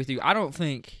I agree with you. I don't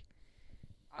think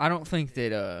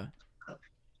that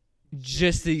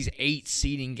just these 8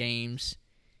 seeding games,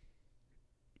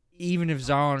 even if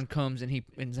Zion comes and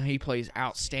he plays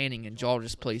outstanding and Ja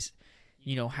just plays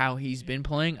how he's been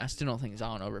playing, I still don't think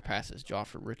Zion overpasses Ja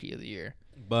for Rookie of the Year.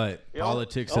 But The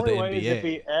politics of only the way is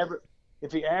NBA.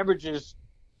 if he averages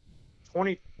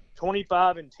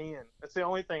 25 and 10. That's the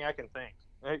only thing I can think.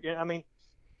 I mean,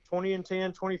 20 and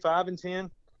 10, 25 and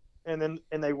 10, and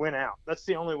they win out. That's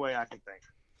the only way I can think.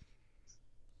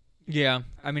 Yeah,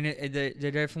 I mean, they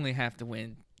definitely have to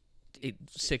win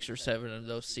 6 or 7 of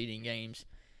those seeding games,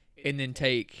 and then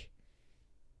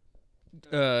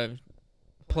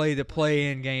play the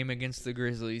play-in game against the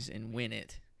Grizzlies and win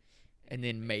it, and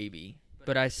then maybe.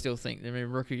 But I still think,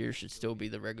 Rookie year should still be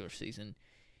the regular season.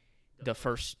 The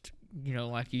first,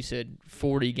 like you said,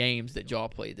 40 games that Ja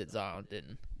played that Zion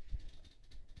didn't.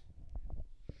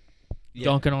 Yeah.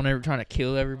 Dunking on trying to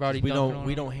kill everybody. We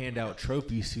don't hand out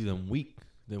trophies to them weak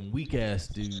ass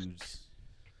dudes.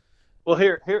 Well,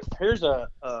 here's a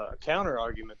counter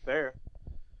argument there.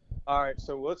 All right,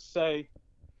 so let's say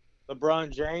LeBron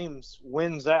James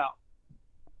wins out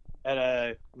at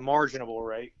a marginable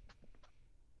rate.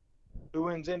 Who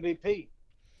wins MVP?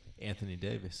 Anthony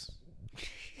Davis.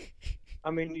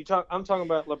 I mean, I'm talking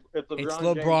about if LeBron. It's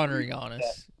LeBron or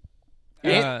James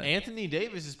Giannis. Anthony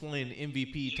Davis is playing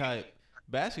MVP type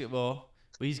basketball,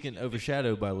 but he's getting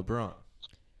overshadowed by LeBron.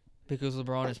 Because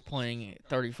LeBron is playing at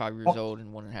 35 years old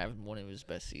and having one of his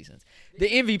best seasons. The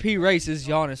MVP race is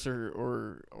Giannis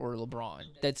or LeBron.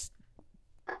 That's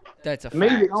a fact.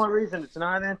 Maybe the only reason it's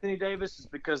not Anthony Davis is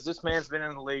because this man's been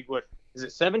in the league, what, is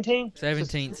it 17?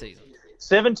 17 seasons.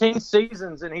 17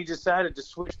 seasons, and he decided to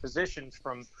switch positions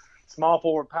from small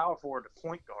forward, power forward to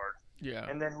point guard. Yeah.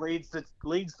 And then leads the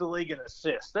league in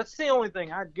assists. That's the only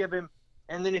thing I'd give him.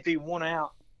 And then if he won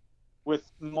out with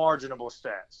marginable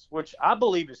stats, which I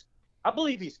believe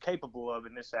he's capable of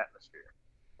in this atmosphere.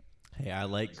 Hey, I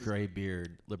like gray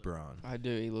beard LeBron. I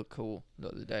do. He looked cool the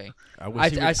other day. I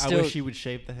wish he would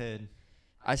shave the head.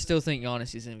 I still think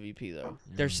Giannis is MVP though.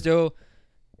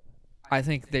 I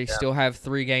think they still have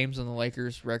 3 games on the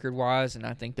Lakers record-wise, and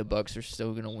I think the Bucks are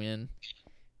still going to win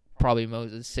probably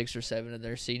most of 6 or 7 of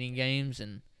their seeding games.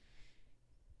 And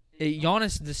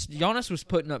Giannis was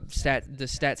putting up the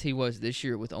stats he was this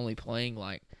year with only playing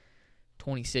like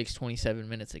 26, 27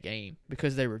 minutes a game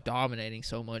because they were dominating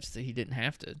so much that he didn't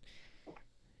have to,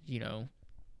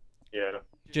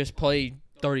 just play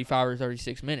 35 or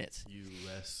 36 minutes.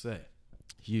 USA.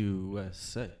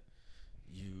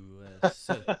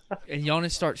 And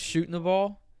Giannis starts shooting the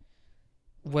ball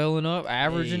well enough,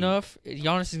 average enough.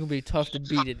 Giannis is going to be tough to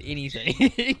beat at anything.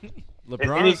 He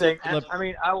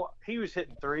was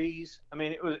hitting threes.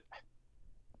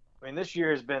 This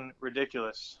year has been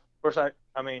ridiculous. Of course,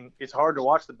 it's hard to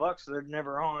watch the Bucks. So they're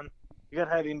never on. You got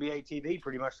to have NBA TV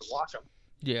pretty much to watch them.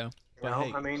 Yeah.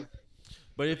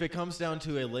 But if it comes down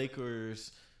to a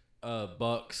Lakers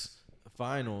Bucks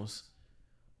finals,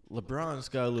 LeBron's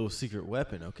got a little secret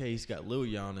weapon. Okay, he's got Lil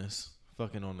Giannis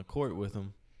fucking on the court with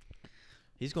him.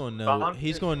 He's going to know.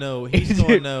 He's going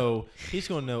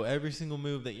to know every single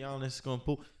move that Giannis is going to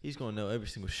pull. He's going to know every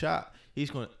single shot. He's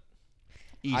going to.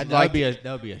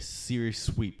 That would be a serious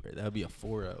sweeper. That would be a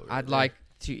 4-0. I'd like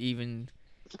to even.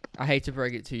 I hate to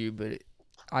break it to you, but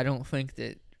I don't think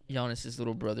that Giannis's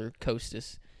little brother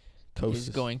Kostas is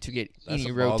going to get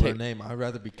any rotation name. I'd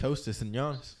rather be Kostas than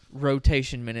Giannis.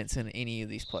 Rotation minutes in any of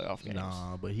these playoff games.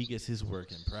 Nah, but he gets his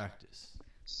work in practice.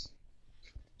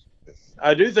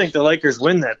 I do think the Lakers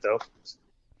win that, though.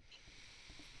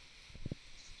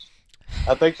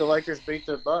 I think the Lakers beat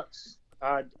the Bucks.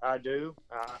 I do.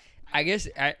 I guess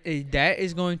that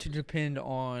is going to depend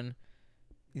on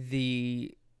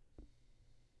the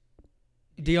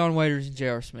Dion Waiters and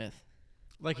J.R. Smith.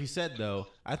 Like you said, though,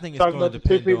 I think it's going to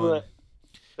depend on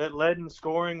that led in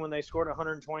scoring when they scored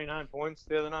 129 points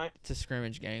the other night. It's a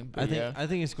scrimmage game. I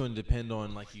think it's going to depend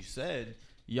on, like you said,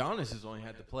 Giannis has only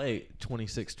had to play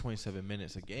 26, 27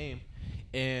 minutes a game.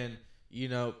 And,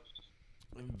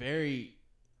 very,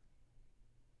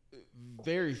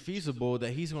 very feasible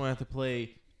that he's going to have to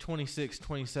play 26,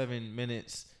 27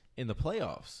 minutes in the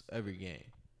playoffs every game.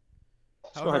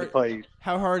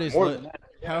 How hard is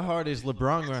LeBron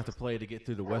going to have to play to get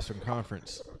through the Western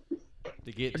Conference?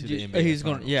 To get to the NBA He's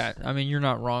Finals? you're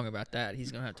not wrong about that.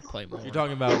 He's going to have to play more. You're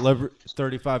talking about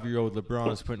 35-year-old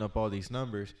LeBron's putting up all these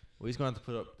numbers. Well, he's going to have to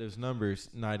put up those numbers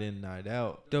night in, night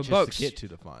out to get to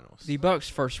the finals. The Bucks'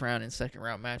 first round and second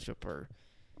round matchup are.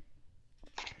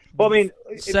 Well,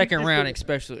 second round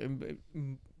especially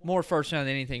more first round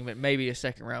than anything, but maybe a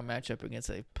second round matchup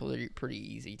against a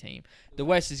pretty easy team. The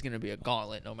West is going to be a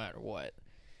gauntlet no matter what.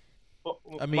 Well,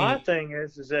 my thing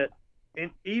is that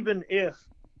even if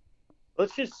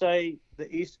let's just say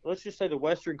the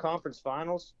Western Conference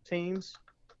Finals teams,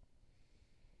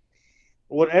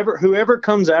 whoever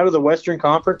comes out of the Western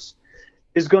Conference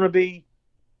is going to be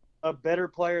a better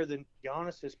player than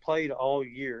Giannis has played all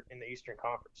year in the Eastern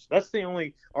Conference. That's the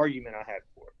only argument I have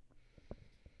for it.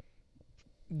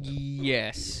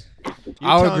 Yes. You're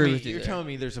I'll telling agree me, with you You're there. telling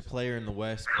me there's a player in the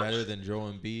West better than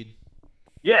Joel Embiid?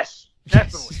 Yes,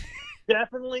 definitely.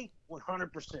 Definitely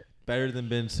 100%. Better than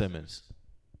Ben Simmons?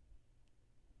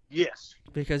 Yes.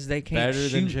 Because they can't Better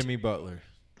shoot. than Jimmy Butler?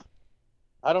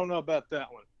 I don't know about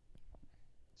that one.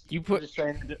 You I'm put. just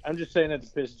saying that to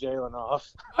piss Jalen off.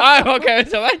 Oh, okay.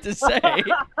 So I had to say.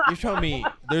 You're telling me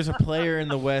there's a player in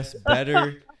the West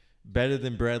better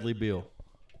than Bradley Beal?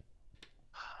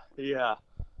 Yeah.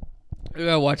 We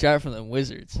gotta watch out for them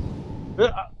Wizards.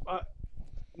 But,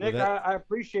 Nick, Well, that- I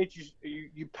appreciate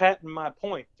you patting my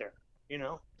point there. You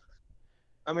know,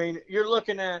 I mean, you're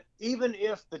looking at, even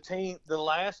if the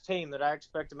last team that I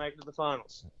expect to make it to the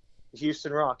finals, the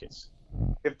Houston Rockets,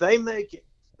 if they make it,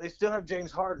 they still have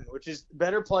James Harden, which is a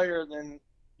better player than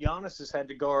Giannis has had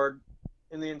to guard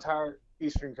in the entire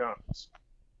Eastern Conference.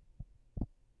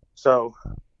 So,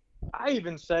 I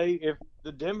even say if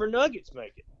the Denver Nuggets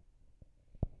make it,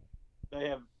 they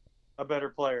have a better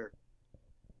player.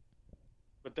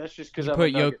 But that's just because You I'm put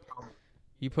a Nugget.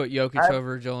 You put Jokic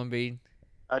over Joel Embiid.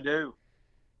 I do.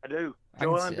 I can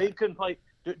Joel see Embiid couldn't play.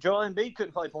 Joel Embiid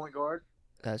couldn't play point guard.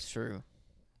 That's true.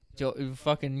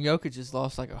 Fucking Jokic just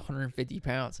lost like 150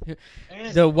 pounds.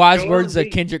 And The wise Joel words of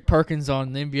Embiid- Kendrick Perkins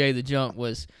on the NBA The Jump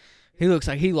was, he looks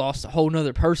like he lost a whole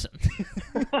nother person.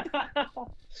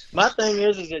 My thing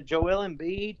is that Joel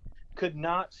Embiid could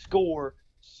not score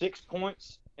 6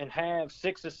 points and have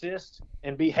 6 assists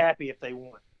and be happy if they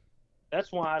won.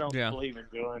 That's why I don't Yeah. believe in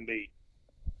Joel Embiid.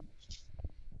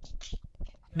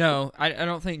 No, I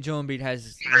don't think Joel Embiid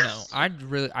has. No, I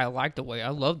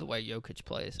love the way Jokic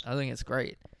plays. I think it's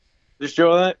great. This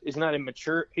Joel is not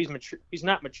immature. He's mature. He's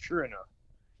not mature enough,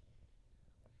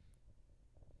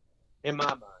 in my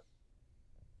mind.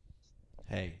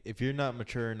 Hey, if you're not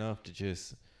mature enough to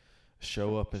just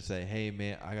show up and say, "Hey,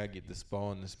 man, I gotta get this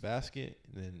ball in this basket,"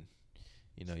 then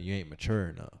you ain't mature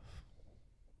enough.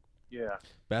 Yeah.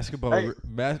 Basketball, Hey.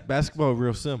 basketball,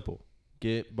 real simple.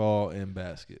 Get ball in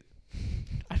basket.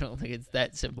 I don't think it's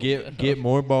that simple. Get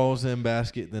more balls in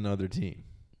basket than other team.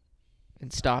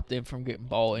 and stop them from getting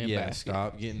ball in Yeah, basket.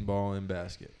 stop getting ball in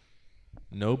basket.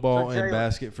 No ball in Jalen-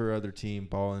 basket for other team.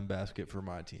 Ball in basket for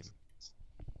my team.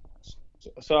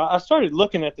 So I started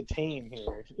looking at the team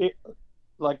here,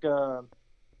 the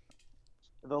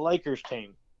Lakers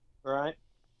team, right?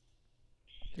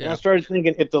 And I Yeah. started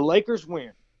thinking, if the Lakers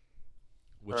win,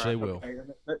 Which all they right, will. okay,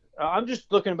 I'm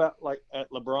just looking about at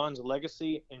LeBron's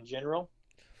legacy in general.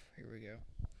 Here we go.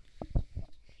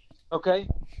 Okay.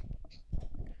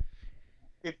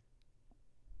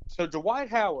 So Dwight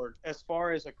Howard, as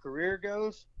far as a career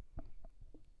goes,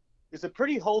 is a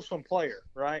pretty wholesome player,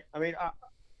 right? I mean,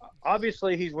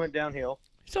 obviously he's went downhill.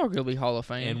 He's arguably Hall of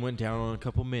Fame. And went down on a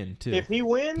couple men, too. If he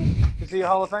wins, is he a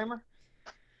Hall of Famer?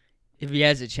 If he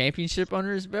has a championship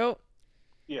under his belt,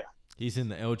 He's in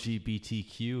the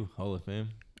LGBTQ Hall of Fame.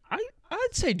 I'd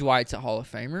say Dwight's a Hall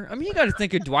of Famer. I mean, you got to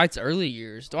think of Dwight's early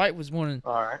years. Dwight was All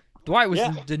right.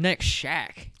 Yeah. the next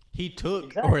Shaq. He took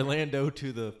Exactly. Orlando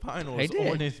to the finals He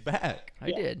did. on his back. I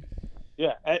Yeah. did.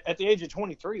 Yeah, at the age of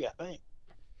 23, I think,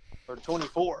 or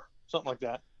 24, something like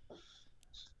that.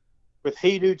 With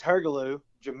Hedo Turkoglu,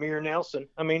 Jameer Nelson.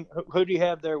 I mean, who do you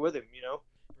have there with him?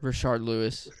 Rashard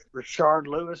Lewis. Rashard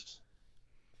Lewis.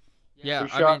 Yeah, Who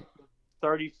shot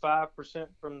 35%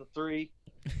 from the three.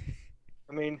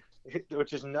 I mean,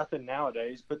 which is nothing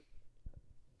nowadays. But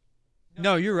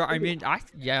no, you're right. I mean, I'd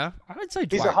say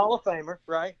Dwight. he's a Hall of Famer,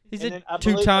 right? He's And a then I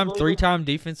believe- two-time, I believe- three-time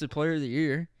Defensive Player of the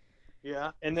Year.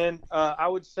 Yeah, and then I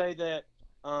would say that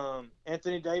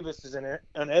Anthony Davis is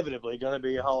inevitably going to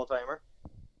be a Hall of Famer,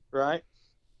 right?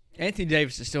 Anthony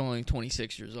Davis is still only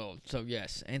 26 years old, so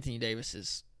yes, Anthony Davis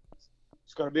is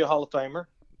He's going to be a Hall of Famer.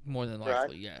 more than Right.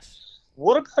 likely. Yes.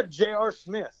 What about J.R.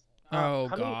 Smith? Oh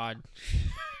how many- God.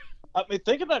 I mean,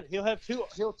 think about it. He'll have two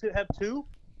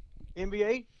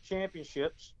NBA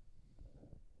championships,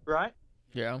 right?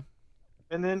 Yeah.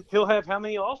 And then he'll have how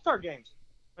many All-Star games?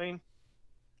 I mean,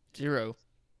 0.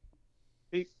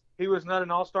 he was not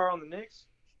an All-Star on the Knicks.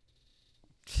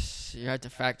 You have to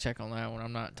fact check on that one.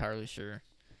 I'm not entirely sure.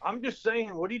 I'm just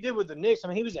saying what he did with the Knicks. I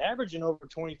mean, he was averaging over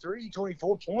 23,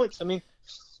 24 points. I mean,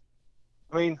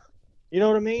 you know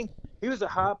what I mean? He was a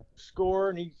high scorer,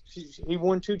 and he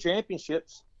won 2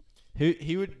 championships.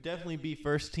 He would definitely be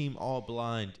first team all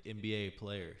blind NBA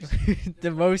players.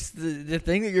 the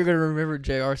thing that you're gonna remember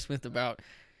J.R. Smith about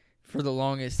for the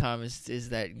longest time is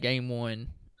that game 1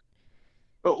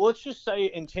 But let's just say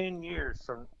in 10 years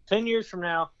from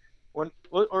now,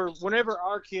 whenever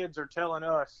our kids are telling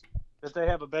us that they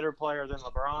have a better player than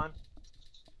LeBron,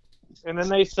 and then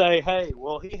they say, "Hey,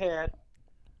 well, he had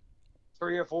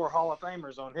 3 or 4 Hall of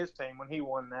Famers on his team when he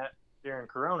won that during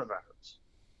coronavirus.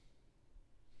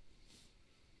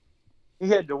 He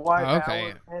had Dwight Okay.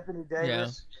 Howard, Anthony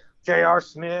Davis, J.R.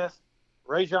 Smith,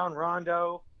 Rajon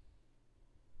Rondo.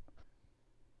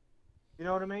 You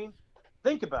know what I mean?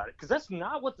 Think about it, because that's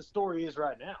not what the story is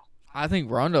right now. I think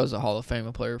Rondo's a Hall of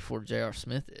Fame player before J.R.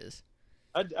 Smith is.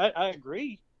 I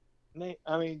agree.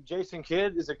 I mean, Jason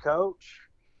Kidd is a coach.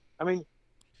 I mean,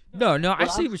 No, I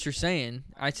But see I'm- what you're saying.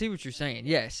 I see what you're saying.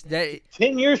 Yes, that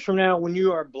 10 years from now, when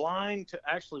you are blind to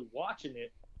actually watching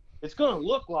it, it's going to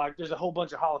look like there's a whole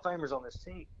bunch of Hall of Famers on this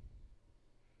team.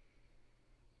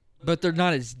 but they're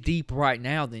not as deep right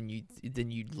now than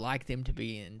you'd like them to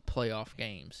be in playoff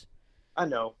games. I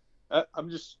know. I'm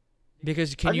just.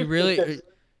 Because I can you just really? think that-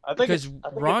 I think because it's, I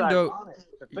think Rondo- it's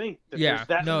ironic to think that Yeah, there's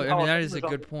that no, many I mean, Hall of that is a Famers on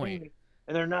good this point. team,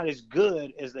 and they're not as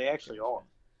good as they actually are.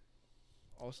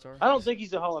 All-Star. I don't think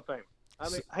he's a Hall of Famer. I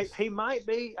mean, he might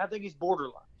be. I think he's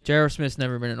borderline. J.R. Smith's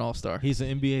never been an All-Star. He's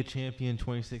an NBA champion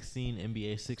 2016,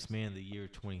 NBA Sixth Man of the Year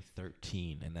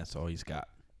 2013, and that's all he's got.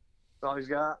 That's all he's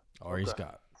got. All he's Okay.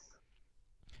 got.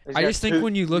 He's I got just think two-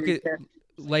 when you look two at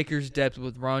Lakers' depth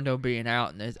with Rondo being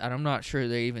out, and I'm not sure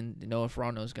they even know if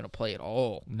Rondo's going to play at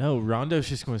all. No, Rondo's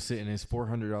just going to sit in his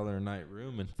 $400 a night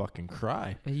room and fucking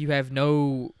cry. You have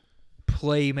no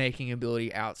playmaking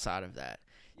ability outside of that.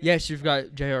 Yes, you've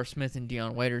got J.R. Smith and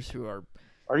Deion Waiters who are.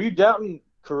 Are you doubting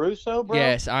Caruso, bro?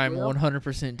 Yes, I'm Real?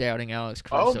 100% doubting Alex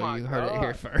Oh Caruso. my You heard it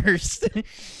here God. first.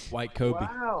 White Kobe.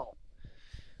 Wow.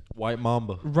 White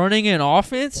Mamba. Running an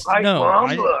offense? Like No,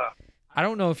 Mamba. I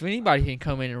don't know if anybody can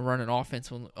come in and run an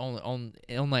offense on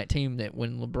that team that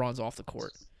when LeBron's off the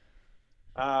court.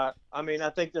 I mean, I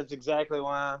think that's exactly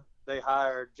why they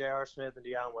hired J.R. Smith and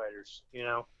Deion Waiters. You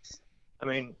know, I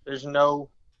mean, there's no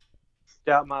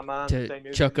doubt in my mind that they To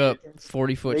knew chuck they up needed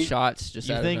 40-foot They- shots just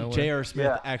You out of think nowhere. J.R. Smith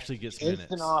Yeah. actually gets instant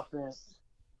minutes? offense.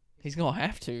 He's going to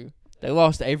have to. They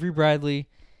lost Avery Bradley,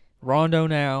 Rondo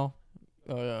now.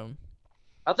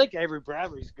 I think Avery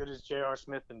Bradley's as good as J.R.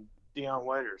 Smith and Deion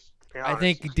Waiters. to be I honest.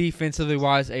 think defensively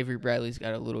wise, Avery Bradley's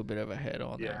got a little bit of a head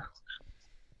on Yeah. there.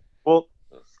 Well,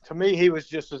 to me, he was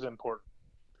just as important.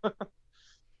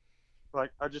 Like,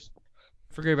 I just.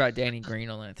 Forget about Danny Green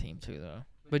on that team too, though.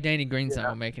 But Danny Green's not Yeah.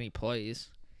 going to make any plays.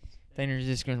 Danny's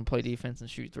just going to play defense and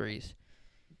shoot threes.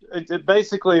 It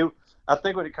basically, I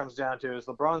think what it comes down to is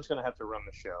LeBron's going to have to run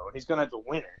the show, and he's going to have to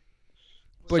win it.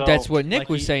 But So- that's what Nick Like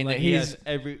was he- saying, like that he he's has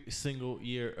every single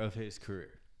year of his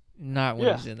career. not when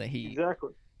Yeah, he's in the Heat.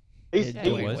 Exactly. Yeah,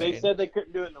 Dwayne They Wade. said they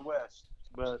couldn't do it in the West,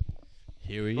 but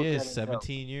Here he Look at is, him go.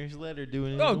 17 years later,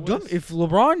 doing it. Oh, in the dumb. West. If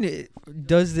LeBron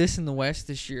does this in the West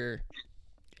this year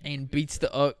and beats the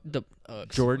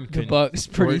Jordan the couldn't- Bucks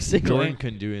pretty Jordan significantly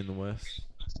couldn't do it in the West.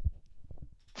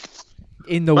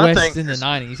 in the My West thing in the is-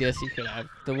 '90s, yes, he could have.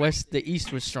 The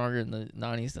East was stronger in the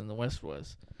 '90s than the West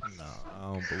was. No, I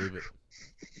don't believe it.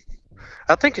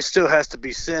 I think it still has to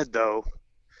be said, though,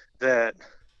 that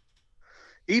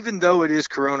even though it is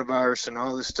coronavirus and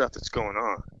all this stuff that's going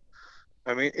on,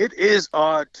 I mean, it is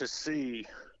odd to see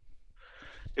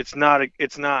it's not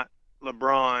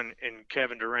LeBron and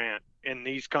Kevin Durant in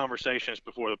these conversations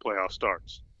before the playoff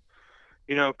starts.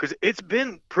 You know, because it's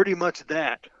been pretty much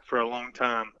that for a long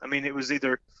time. I mean, it was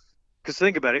either because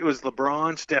think about it, it was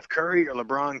LeBron, Steph Curry, or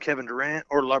LeBron, Kevin Durant,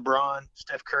 or LeBron,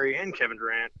 Steph Curry, and Kevin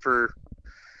Durant for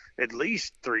at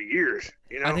least 3 years.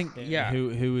 You know, I think, yeah.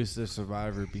 Who is the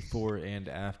survivor before and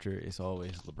after is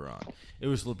always LeBron. It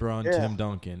was LeBron, Yeah. Tim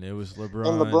Duncan. It was LeBron,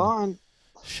 and LeBron.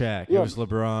 Shaq. Yeah. It was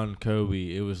LeBron,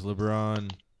 Kobe. It was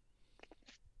LeBron.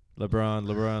 But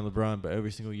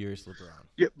every single year it's LeBron.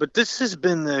 Yeah, but this has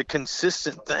been the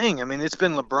consistent thing. I mean, it's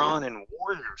been LeBron and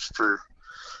Warriors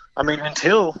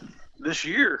until this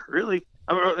year, really.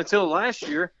 I mean, until last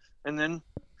year, and then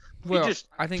Well, he just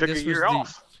I think took this a was year the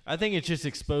off. I think it just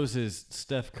exposes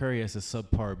Steph Curry as a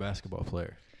subpar basketball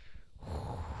player.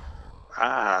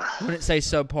 Ah, I wouldn't say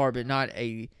subpar, but not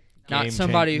Not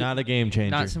a game changer.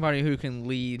 not somebody who can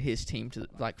lead his team to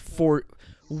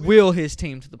will his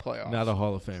team to the playoffs. Not a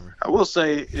Hall of Famer. I will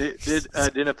say it did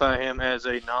identify him as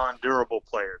a non-durable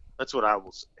player. That's what I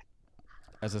will say.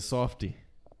 As a softie.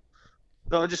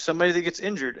 No, just somebody that gets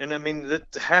injured, and I mean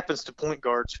that happens to point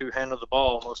guards who handle the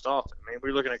ball most often. I mean,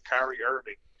 we're looking at Kyrie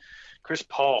Irving, Chris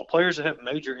Paul, players that have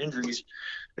major injuries.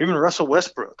 Even Russell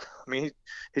Westbrook. I mean,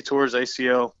 he tore his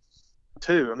ACL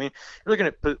too. I mean, you're looking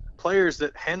at players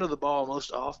that handle the ball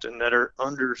most often that are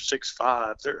under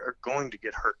 6'5". They're going to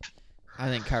get hurt. I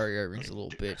think Kyrie Irving's a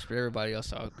little bitch, but everybody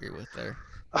else I'll agree with there.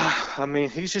 I mean,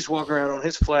 he's just walking around on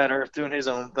his flat earth doing his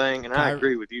own thing, and I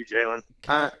agree with you, Jalen.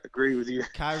 I agree with you.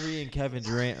 Kyrie and Kevin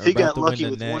Durant are He about got to lucky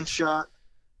win with the next. one shot.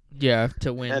 Yeah,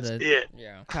 to win That's the it.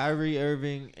 yeah. Kyrie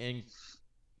Irving and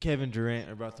Kevin Durant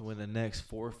are about to win the next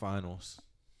 4 finals.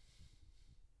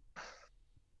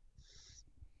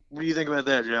 What do you think about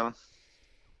that, Jalen?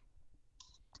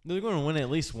 They're going to win at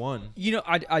least one. You know,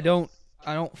 I don't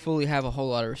fully have a whole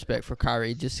lot of respect for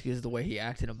Kyrie just because of the way he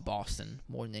acted in Boston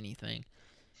more than anything.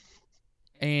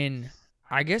 And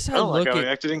I guess I I don't look like how he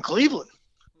at acted in Cleveland.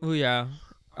 well, yeah.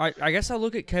 I guess I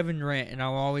look at Kevin Durant, and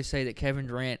I'll always say that Kevin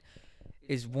Durant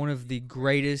is one of the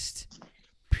greatest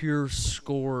pure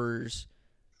scorers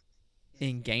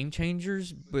in game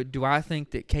changers. But do I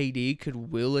think that KD could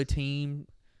will a team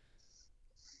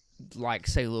like,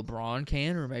 say, LeBron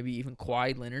can, or maybe even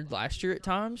Kawhi Leonard last year at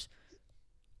times?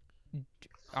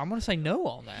 I'm going to say no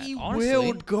on that, He honestly.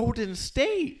 willed Golden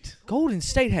State. Golden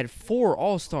State had 4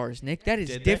 All-Stars, Nick. That is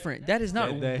Did they? different. That is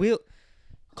not Did they? will.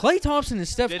 Klay Thompson and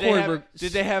Steph Did Curry were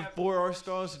they have 4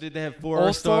 All-Stars, or did they have 4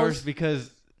 All-Stars? All-Stars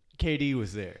because KD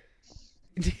was there?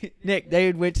 Nick, they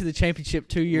had went to the championship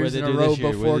 2 years in a What'd they row do this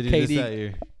year? before What did they do that KD.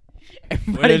 year?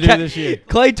 Everybody What did they do got- this year?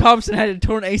 Klay Thompson had a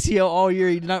torn ACL all year.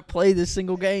 He did not play this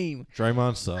single game.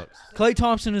 Draymond sucks. Klay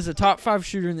Thompson is a top 5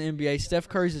 shooter in the NBA. Steph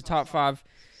Curry's a top 5.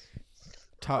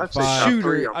 Top I'd say 5 top shooter,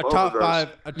 three on a both top of those. 5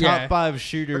 a Yeah. top 5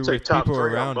 shooter I'd say with top people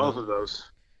 3 on around both him. of those.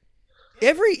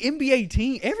 Every NBA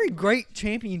team, every great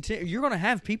champion team, you're going to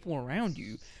have people around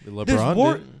you. LeBron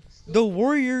didn't. The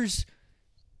Warriors,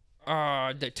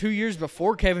 the 2 years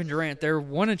before Kevin Durant, they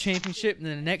won a championship, and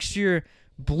then the next year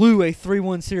blew a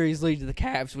 3-1 series lead to the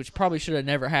Cavs, which probably should have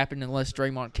never happened unless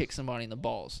Draymond kicked somebody in the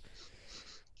balls.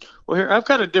 Well, here, I've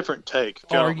got a different take.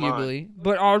 if y'all don't mind. Arguably.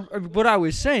 But what I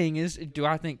was saying is, do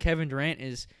I think Kevin Durant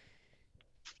is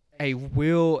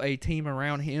a team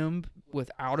around him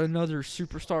without another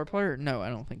superstar player? No, I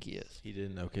don't think he is. He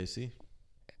did in OKC.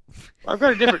 I've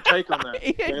got a different take on that.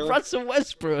 He had Jalen. Russell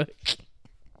Westbrook.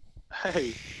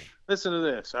 Hey, listen to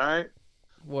this, all right?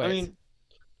 What? I mean,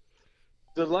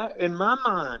 in my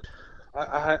mind,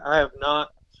 I have not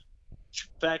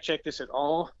fact checked this at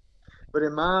all, but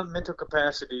in my mental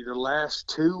capacity, the last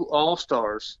 2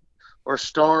 All-Stars or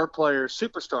star players,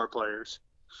 superstar players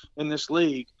in this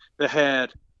league that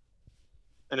had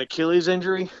an Achilles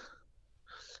injury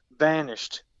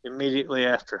vanished immediately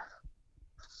after.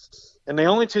 And the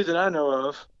only 2 that I know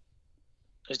of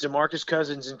is DeMarcus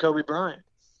Cousins and Kobe Bryant.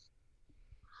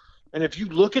 And if you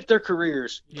look at their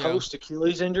careers Yeah. post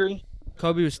Achilles injury,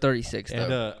 Kobe was 36,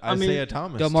 And though. I mean, Isaiah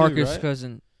Thomas, DeMarcus too, right?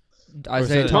 Cousins. is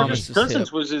Isaiah that Thomas DeMarcus is Cousins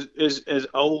hip. was as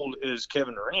old as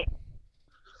Kevin Durant.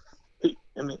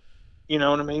 I mean, you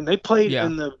know what I mean? They played Yeah.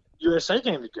 in the USA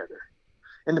game together.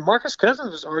 And DeMarcus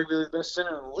Cousins was arguably the best center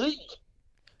in the league.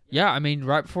 Yeah, I mean,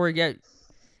 right before he got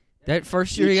that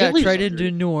first year, The he got Achilles traded injury.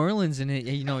 to New Orleans, and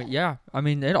yeah, I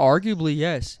mean, that arguably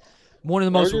yes, one of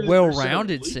the most Arguably the best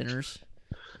well-rounded center in the league. centers.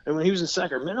 And when he was in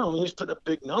Sacramento, I mean, he was putting up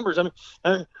big numbers. I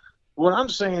mean, what I'm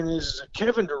saying is that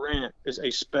Kevin Durant is a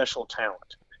special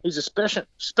talent. He's a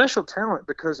special talent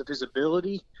because of his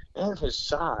ability and his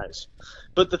size.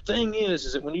 But the thing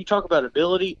is that when you talk about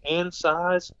ability and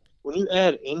size, when you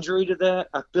add injury to that,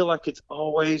 I feel like it's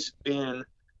always been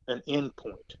an end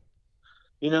point.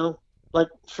 You know, like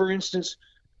for instance,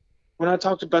 when I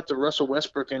talked about the Russell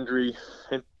Westbrook injury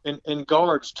and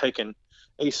guards taking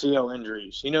ACL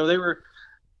injuries, you know, they were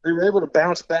able to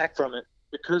bounce back from it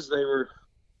because they were,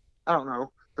 I don't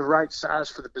know, the right size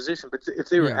for the position. But if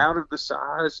they were Yeah. out of the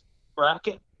size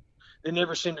bracket, they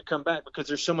never seem to come back because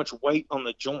there's so much weight on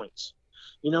the joints.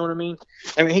 You know what I mean?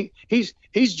 I mean, he's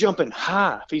jumping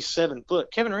high if he's 7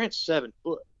 foot. Kevin Durant's 7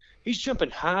 foot. He's jumping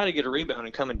high to get a rebound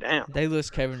and coming down. They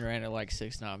list Kevin Durant at like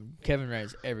 6'9". Kevin Durant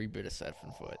is every bit of 7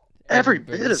 foot. Every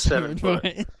bit of 7 foot.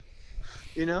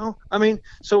 You know? I mean,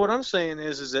 so what I'm saying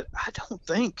is that I don't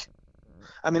think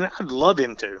 – I mean, I'd love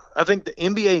him to. I think the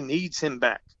NBA needs him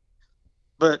back.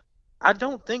 But I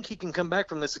don't think he can come back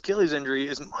from this Achilles injury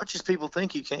as much as people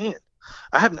think he can.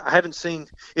 I haven't seen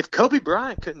 – if Kobe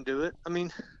Bryant couldn't do it, I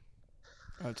mean,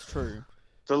 That's true.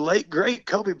 the late, great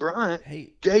Kobe Bryant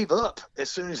Hey, gave up as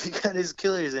soon as he got his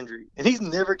Achilles injury. And he's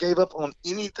never gave up on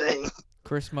anything.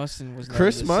 Chris Mustin was never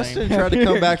Chris the Mustin same. tried to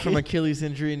come back from Achilles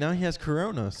injury, and now he has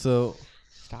corona. So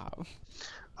Stop.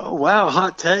 Oh, wow,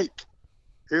 hot take.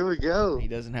 Here we go. He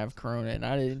doesn't have corona, and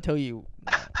I didn't tell you.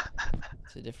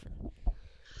 It's a different.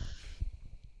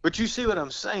 But you see what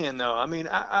I'm saying, though. I mean,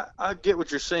 I get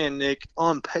what you're saying, Nick.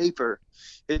 On paper,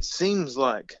 it seems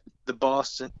like the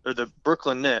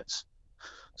Brooklyn Nets.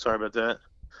 Sorry about that.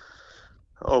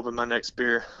 I'll open my next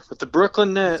beer. But the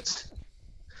Brooklyn Nets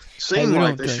seem we like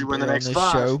don't they drink should win the beer on next this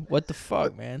 5. show. What the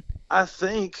fuck, man? I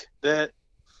think that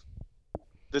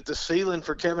the ceiling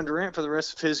for Kevin Durant for the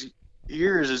rest of his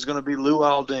years is going to be Lou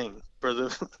Alding for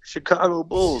the Chicago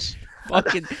Bulls.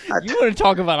 Fucking, I- you want to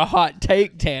talk about a hot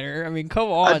take, Tanner? I mean, come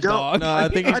on, don't- dog. No, I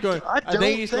think he's going. I I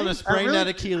think he's don't going to think- I sprain really- that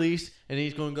Achilles, and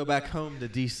he's going to go back home to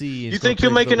DC. And You he's think gonna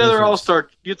he'll play make for the another Wizards. All-Star?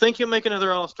 You think he'll make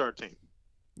another All-Star team?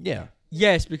 Yeah.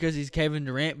 Yes, because he's Kevin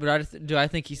Durant, but do I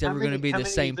think he's How ever going to many- be how the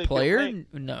many same do you think he'll player?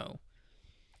 make? No.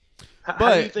 How do you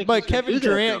But think he's gonna Kevin do that,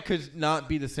 Durant though? could not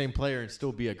be the same player and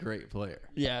still be a great player.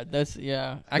 Yeah, I That's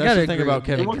got the to thing about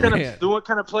Kevin Then Durant. what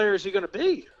kind of player is he going to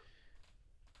be?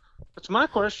 That's my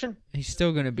question. He's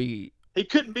still going to be. He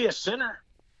couldn't be a center.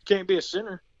 Can't be a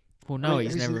center. Well, no, I mean,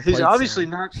 he's never. He's played obviously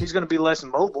center. not. He's going to be less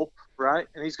mobile, right?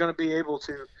 And he's going to be able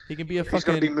to. He can be a He's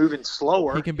going to be fucking. moving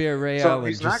slower. He can be a Ray So Allen.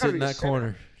 he's not Just gonna sit in be a that center.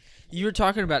 corner. You were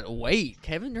talking about weight.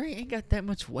 Kevin Durant ain't got that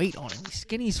much weight on him. He's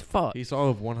skinny as fuck. He's all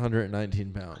of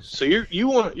 119 pounds. So you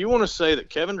want to say that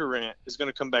Kevin Durant is going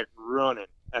to come back running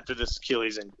after this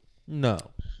Achilles injury? No.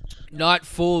 Not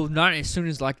as soon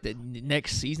as like the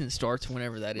next season starts,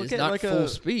 whenever that is. Look at Not like full a-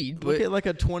 speed, Look but at like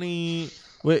a 20.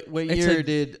 What It's year a-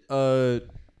 did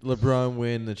LeBron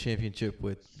win the championship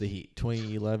with the Heat?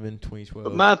 2011, 2012.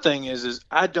 But my thing is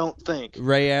I don't think.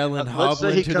 Ray Allen Let's say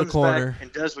hobbling he to the comes corner. back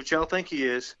and does what y'all think he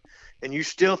is, and you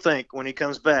still think when he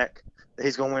comes back that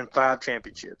he's going to win 5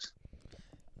 championships.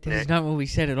 this is not what we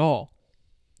said at all.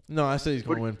 No, I said he's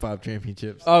going to win 5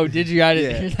 championships. Oh, did you? I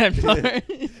didn't hear that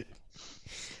part.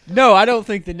 No, I don't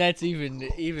think the Nets even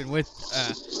with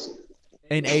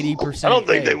an 80%. I don't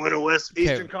think hey, they win a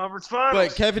Eastern Conference Finals.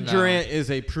 But Kevin No. Durant is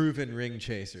a proven ring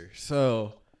chaser.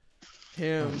 So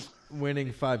him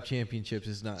winning 5 championships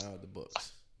is not out of the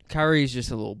books. Kyrie's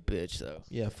just a little bitch, though.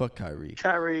 Yeah, fuck Kyrie.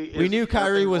 Kyrie. We is knew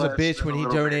Kyrie nothing was a less bitch than when he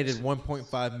little donated bitch.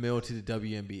 1.5 mil to the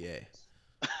WNBA.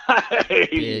 Hey.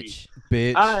 Bitch.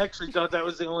 Bitch. I actually thought that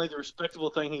was the only respectable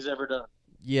thing he's ever done.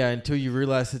 Yeah, until you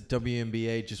realize that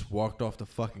WNBA just walked off the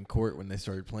fucking court when they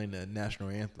started playing the national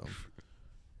anthem.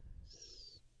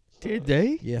 Did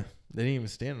they? Yeah, they didn't even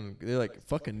stand on. They're like,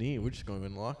 fucking knee. We're just going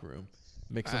in the locker room,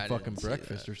 make some I fucking didn't see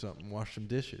breakfast that. or something, wash some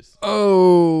dishes.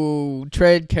 Oh,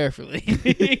 tread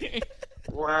carefully.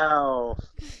 Wow.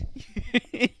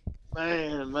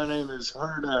 Man, my name is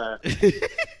Hunter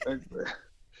Dye.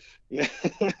 Yeah,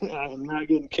 I'm not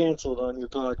getting canceled on your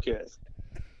podcast.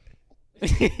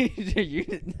 You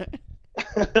didn't-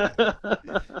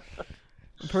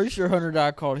 I'm pretty sure Hunter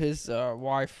Dye called his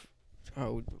wife.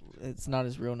 Oh, it's not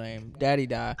his real name. Daddy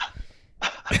Dye.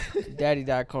 Daddy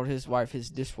Dye called his wife his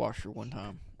dishwasher one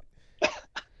time.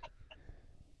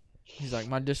 He's like,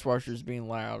 my dishwasher's being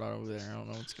loud out over there. I don't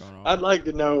know what's going on. I'd like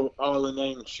to know all the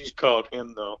names she's called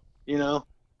him, though. You know?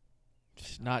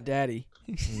 It's not Daddy.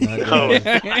 Not No.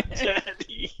 bad.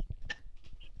 Daddy.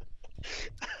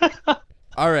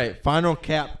 All right, final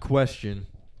cap question.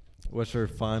 What's our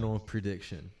final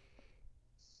prediction?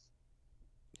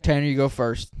 Tanner, you go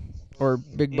first. Or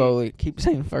Big Bowley. Keep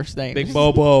saying first name. Big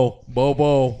Bobo.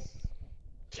 Bobo.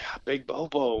 Yeah, Big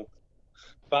Bobo.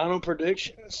 Final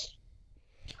predictions.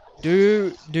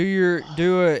 Do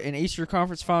an Eastern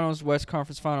Conference Finals, West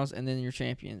Conference Finals, and then your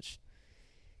champions.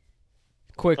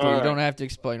 Quickly, All you right. don't have to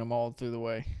explain them all through the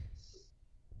way.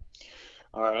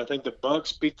 All right, I think the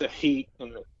Bucks beat the Heat in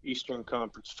the Eastern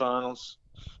Conference Finals.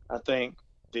 I think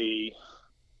the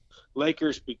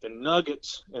Lakers beat the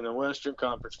Nuggets in the Western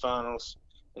Conference Finals,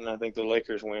 and I think the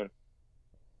Lakers win.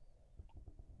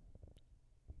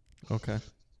 Okay.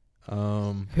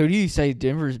 Who do you say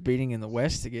Denver's beating in the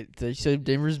West to get? Did you say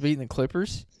Denver's beating the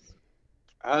Clippers?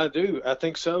 I do. I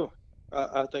think so.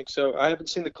 I think so. I haven't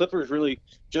seen the Clippers really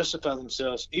justify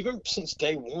themselves, even since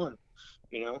day one.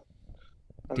 You know,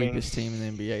 I mean, Deepest team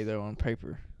in the NBA though on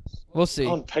paper. We'll see.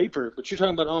 on paper. But you're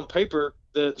talking about on paper.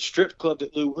 The strip club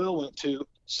that Lou Will went to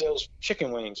sells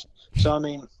chicken wings. So I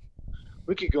mean,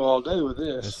 we could go all day with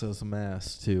That this. sells some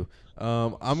ass too.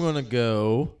 I'm gonna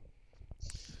go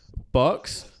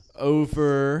Bucks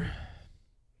over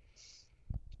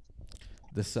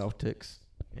the Celtics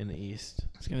in the East,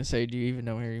 I was gonna say, do you even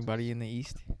know anybody in the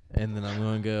East? and then I'm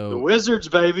gonna The go. Wizards,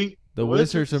 baby. The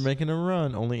Wizards are making a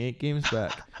run, only 8 games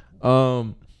back.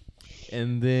 And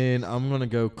then I'm gonna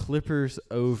go Clippers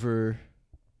over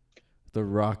the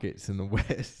Rockets in the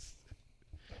West.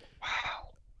 Wow.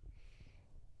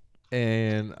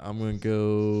 And I'm gonna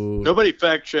go. Nobody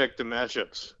fact checked the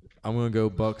matchups. I'm gonna go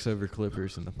Bucks over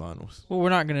Clippers in the finals. Well, we're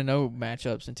not gonna know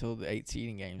matchups until the 8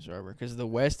 seeding games are over, because the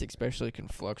West especially can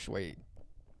fluctuate.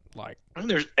 Like I mean,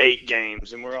 there's 8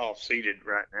 games, and we're all seeded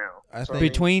right now. I So,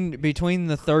 think- mean, between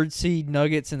the 3rd seed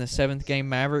Nuggets and the 7th game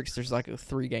Mavericks, there's like a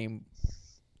 3-game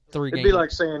 3 It'd games. be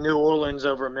like saying New Orleans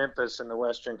over Memphis in the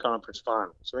Western Conference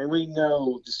Finals. I mean, we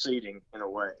know the seeding in a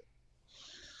way.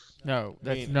 No,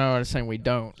 I mean, I'm saying we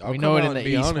don't. I'll We come know it out in the and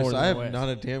be East honest, more than I the have West. not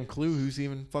a damn clue who's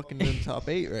even fucking in the top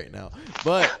 8 right now.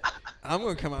 But I'm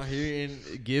going to come out here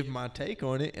and give my take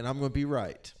on it, and I'm going to be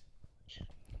right.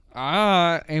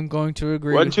 I am going to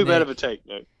agree Wasn't with too Nick. bad of a take,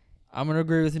 Nick. I'm going to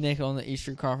agree with Nick on the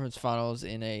Eastern Conference Finals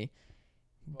in a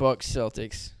Bucks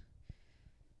Celtics.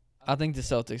 I think the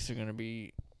Celtics are going to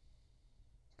be,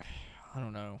 I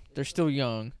don't know. They're still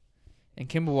young, and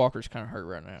Kemba Walker's kind of hurt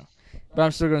right now. But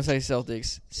I'm still going to say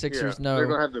Celtics. Sixers, Yeah, no. they're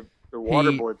going to have the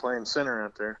water Heat. boy playing center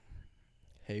out there.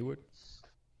 Hayward?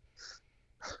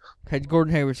 Okay,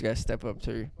 Gordon Hayward's got to step up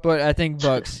too. But I think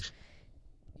Bucks,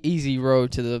 easy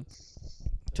road to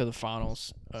the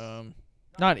finals.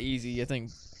 Not easy. I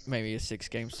think maybe a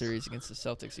 6-game series against the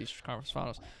Celtics Eastern Conference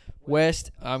Finals.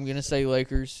 West, I'm gonna say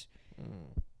Lakers.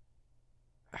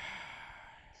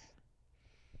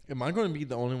 Am I going to be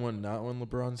the only one not on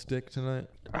LeBron's dick tonight?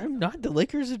 I'm not. The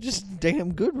Lakers are just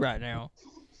damn good right now.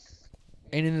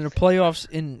 And in the playoffs,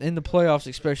 in the playoffs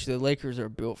especially, the Lakers are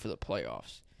built for the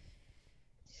playoffs.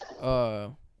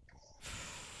 I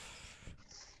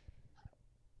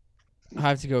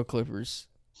have to go Clippers.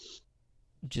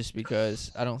 Just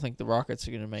because I don't think the Rockets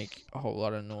are going to make a whole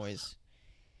lot of noise.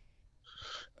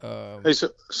 Hey,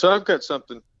 so I've got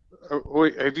something.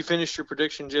 Wait, have you finished your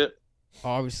predictions yet?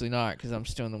 Obviously not, because I'm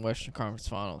still in the Western Conference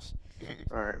Finals.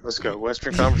 All right, let's go.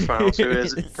 Western Conference Finals. Who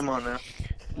is it? Come on now.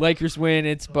 Lakers win.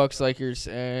 It's Bucks, Lakers.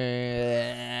 Bucks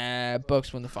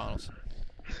win the finals.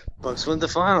 Bucks win the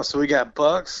finals. So we got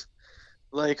Bucks,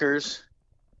 Lakers,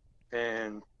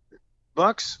 and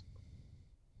Bucks.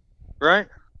 Right?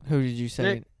 Who did you say?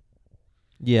 Nick?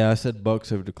 Yeah, I said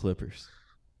Bucks over the Clippers.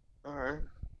 All right.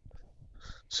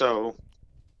 So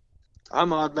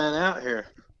I'm odd man out here.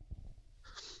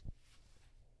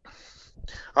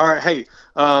 All right, hey,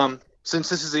 since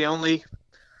this is the only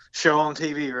show on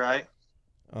TV, right?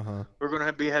 Uh-huh. We're gonna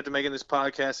have to making this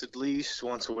podcast at least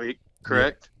once a week,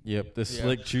 correct? Yep, the Yeah.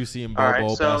 Slick, Juicy, and All Ball right,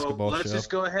 Ball so basketball let's show. just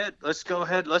go ahead.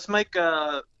 Let's make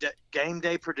game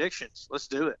day predictions. Let's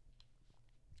do it.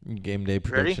 Game day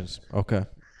predictions. Okay.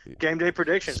 Game day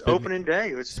predictions. Spit me- Opening day.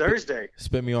 It's Thursday.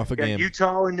 Spit me off a We got game.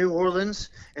 Utah and New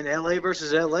Orleans and LA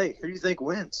versus LA. Who do you think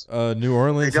wins? New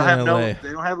Orleans They don't and have LA.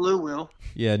 they don't have Lou Will.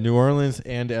 Yeah, New Orleans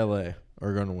and LA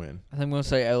are going to win. I think I'm going to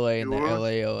say LA in New the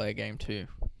Orleans? LA game, too.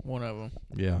 One of them.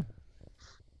 Yeah.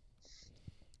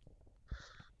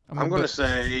 I'm going to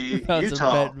say That's a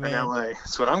Utah bet, and man. LA.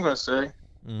 That's what I'm going to say.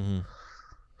 Mm-hmm.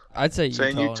 I'd say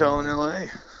Saying Utah. Utah and LA.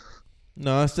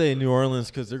 No, I say New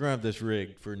Orleans because they're going to have this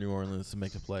rigged for New Orleans to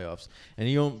make the playoffs. And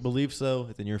you don't believe so,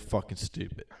 then you're fucking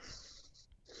stupid.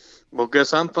 Well,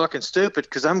 guess I'm fucking stupid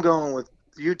because I'm going with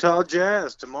Utah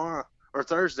Jazz tomorrow or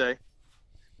Thursday.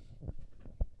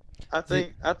 I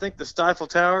think the Stifle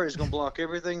Tower is going to block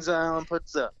everything Zion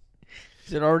puts up.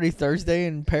 Is it already Thursday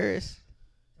in Paris?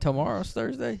 Tomorrow's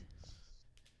Thursday?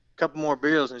 A couple more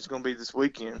beers and it's going to be this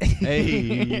weekend.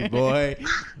 Hey, boy.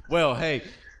 Well, hey,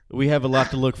 we have a lot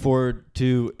to look forward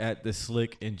to at the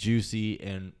Slick and Juicy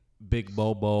and Big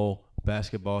Bowl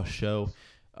basketball show.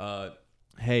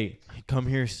 Hey, come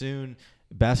here soon.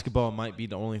 Basketball might be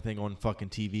the only thing on fucking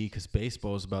TV because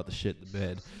baseball is about to shit the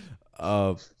bed.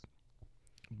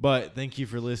 But thank you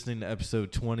for listening to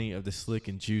episode 20 of the Slick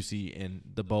and Juicy and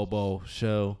the Bowl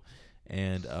show.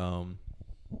 And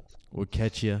we'll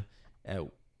catch you at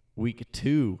week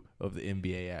 2 of the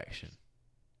NBA action.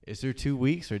 Is there 2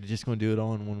 weeks, or are they just going to do it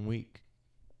all in 1 week?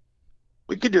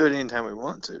 We could do it anytime we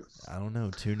want to. I don't know.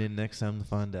 Tune in next time to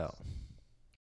find out.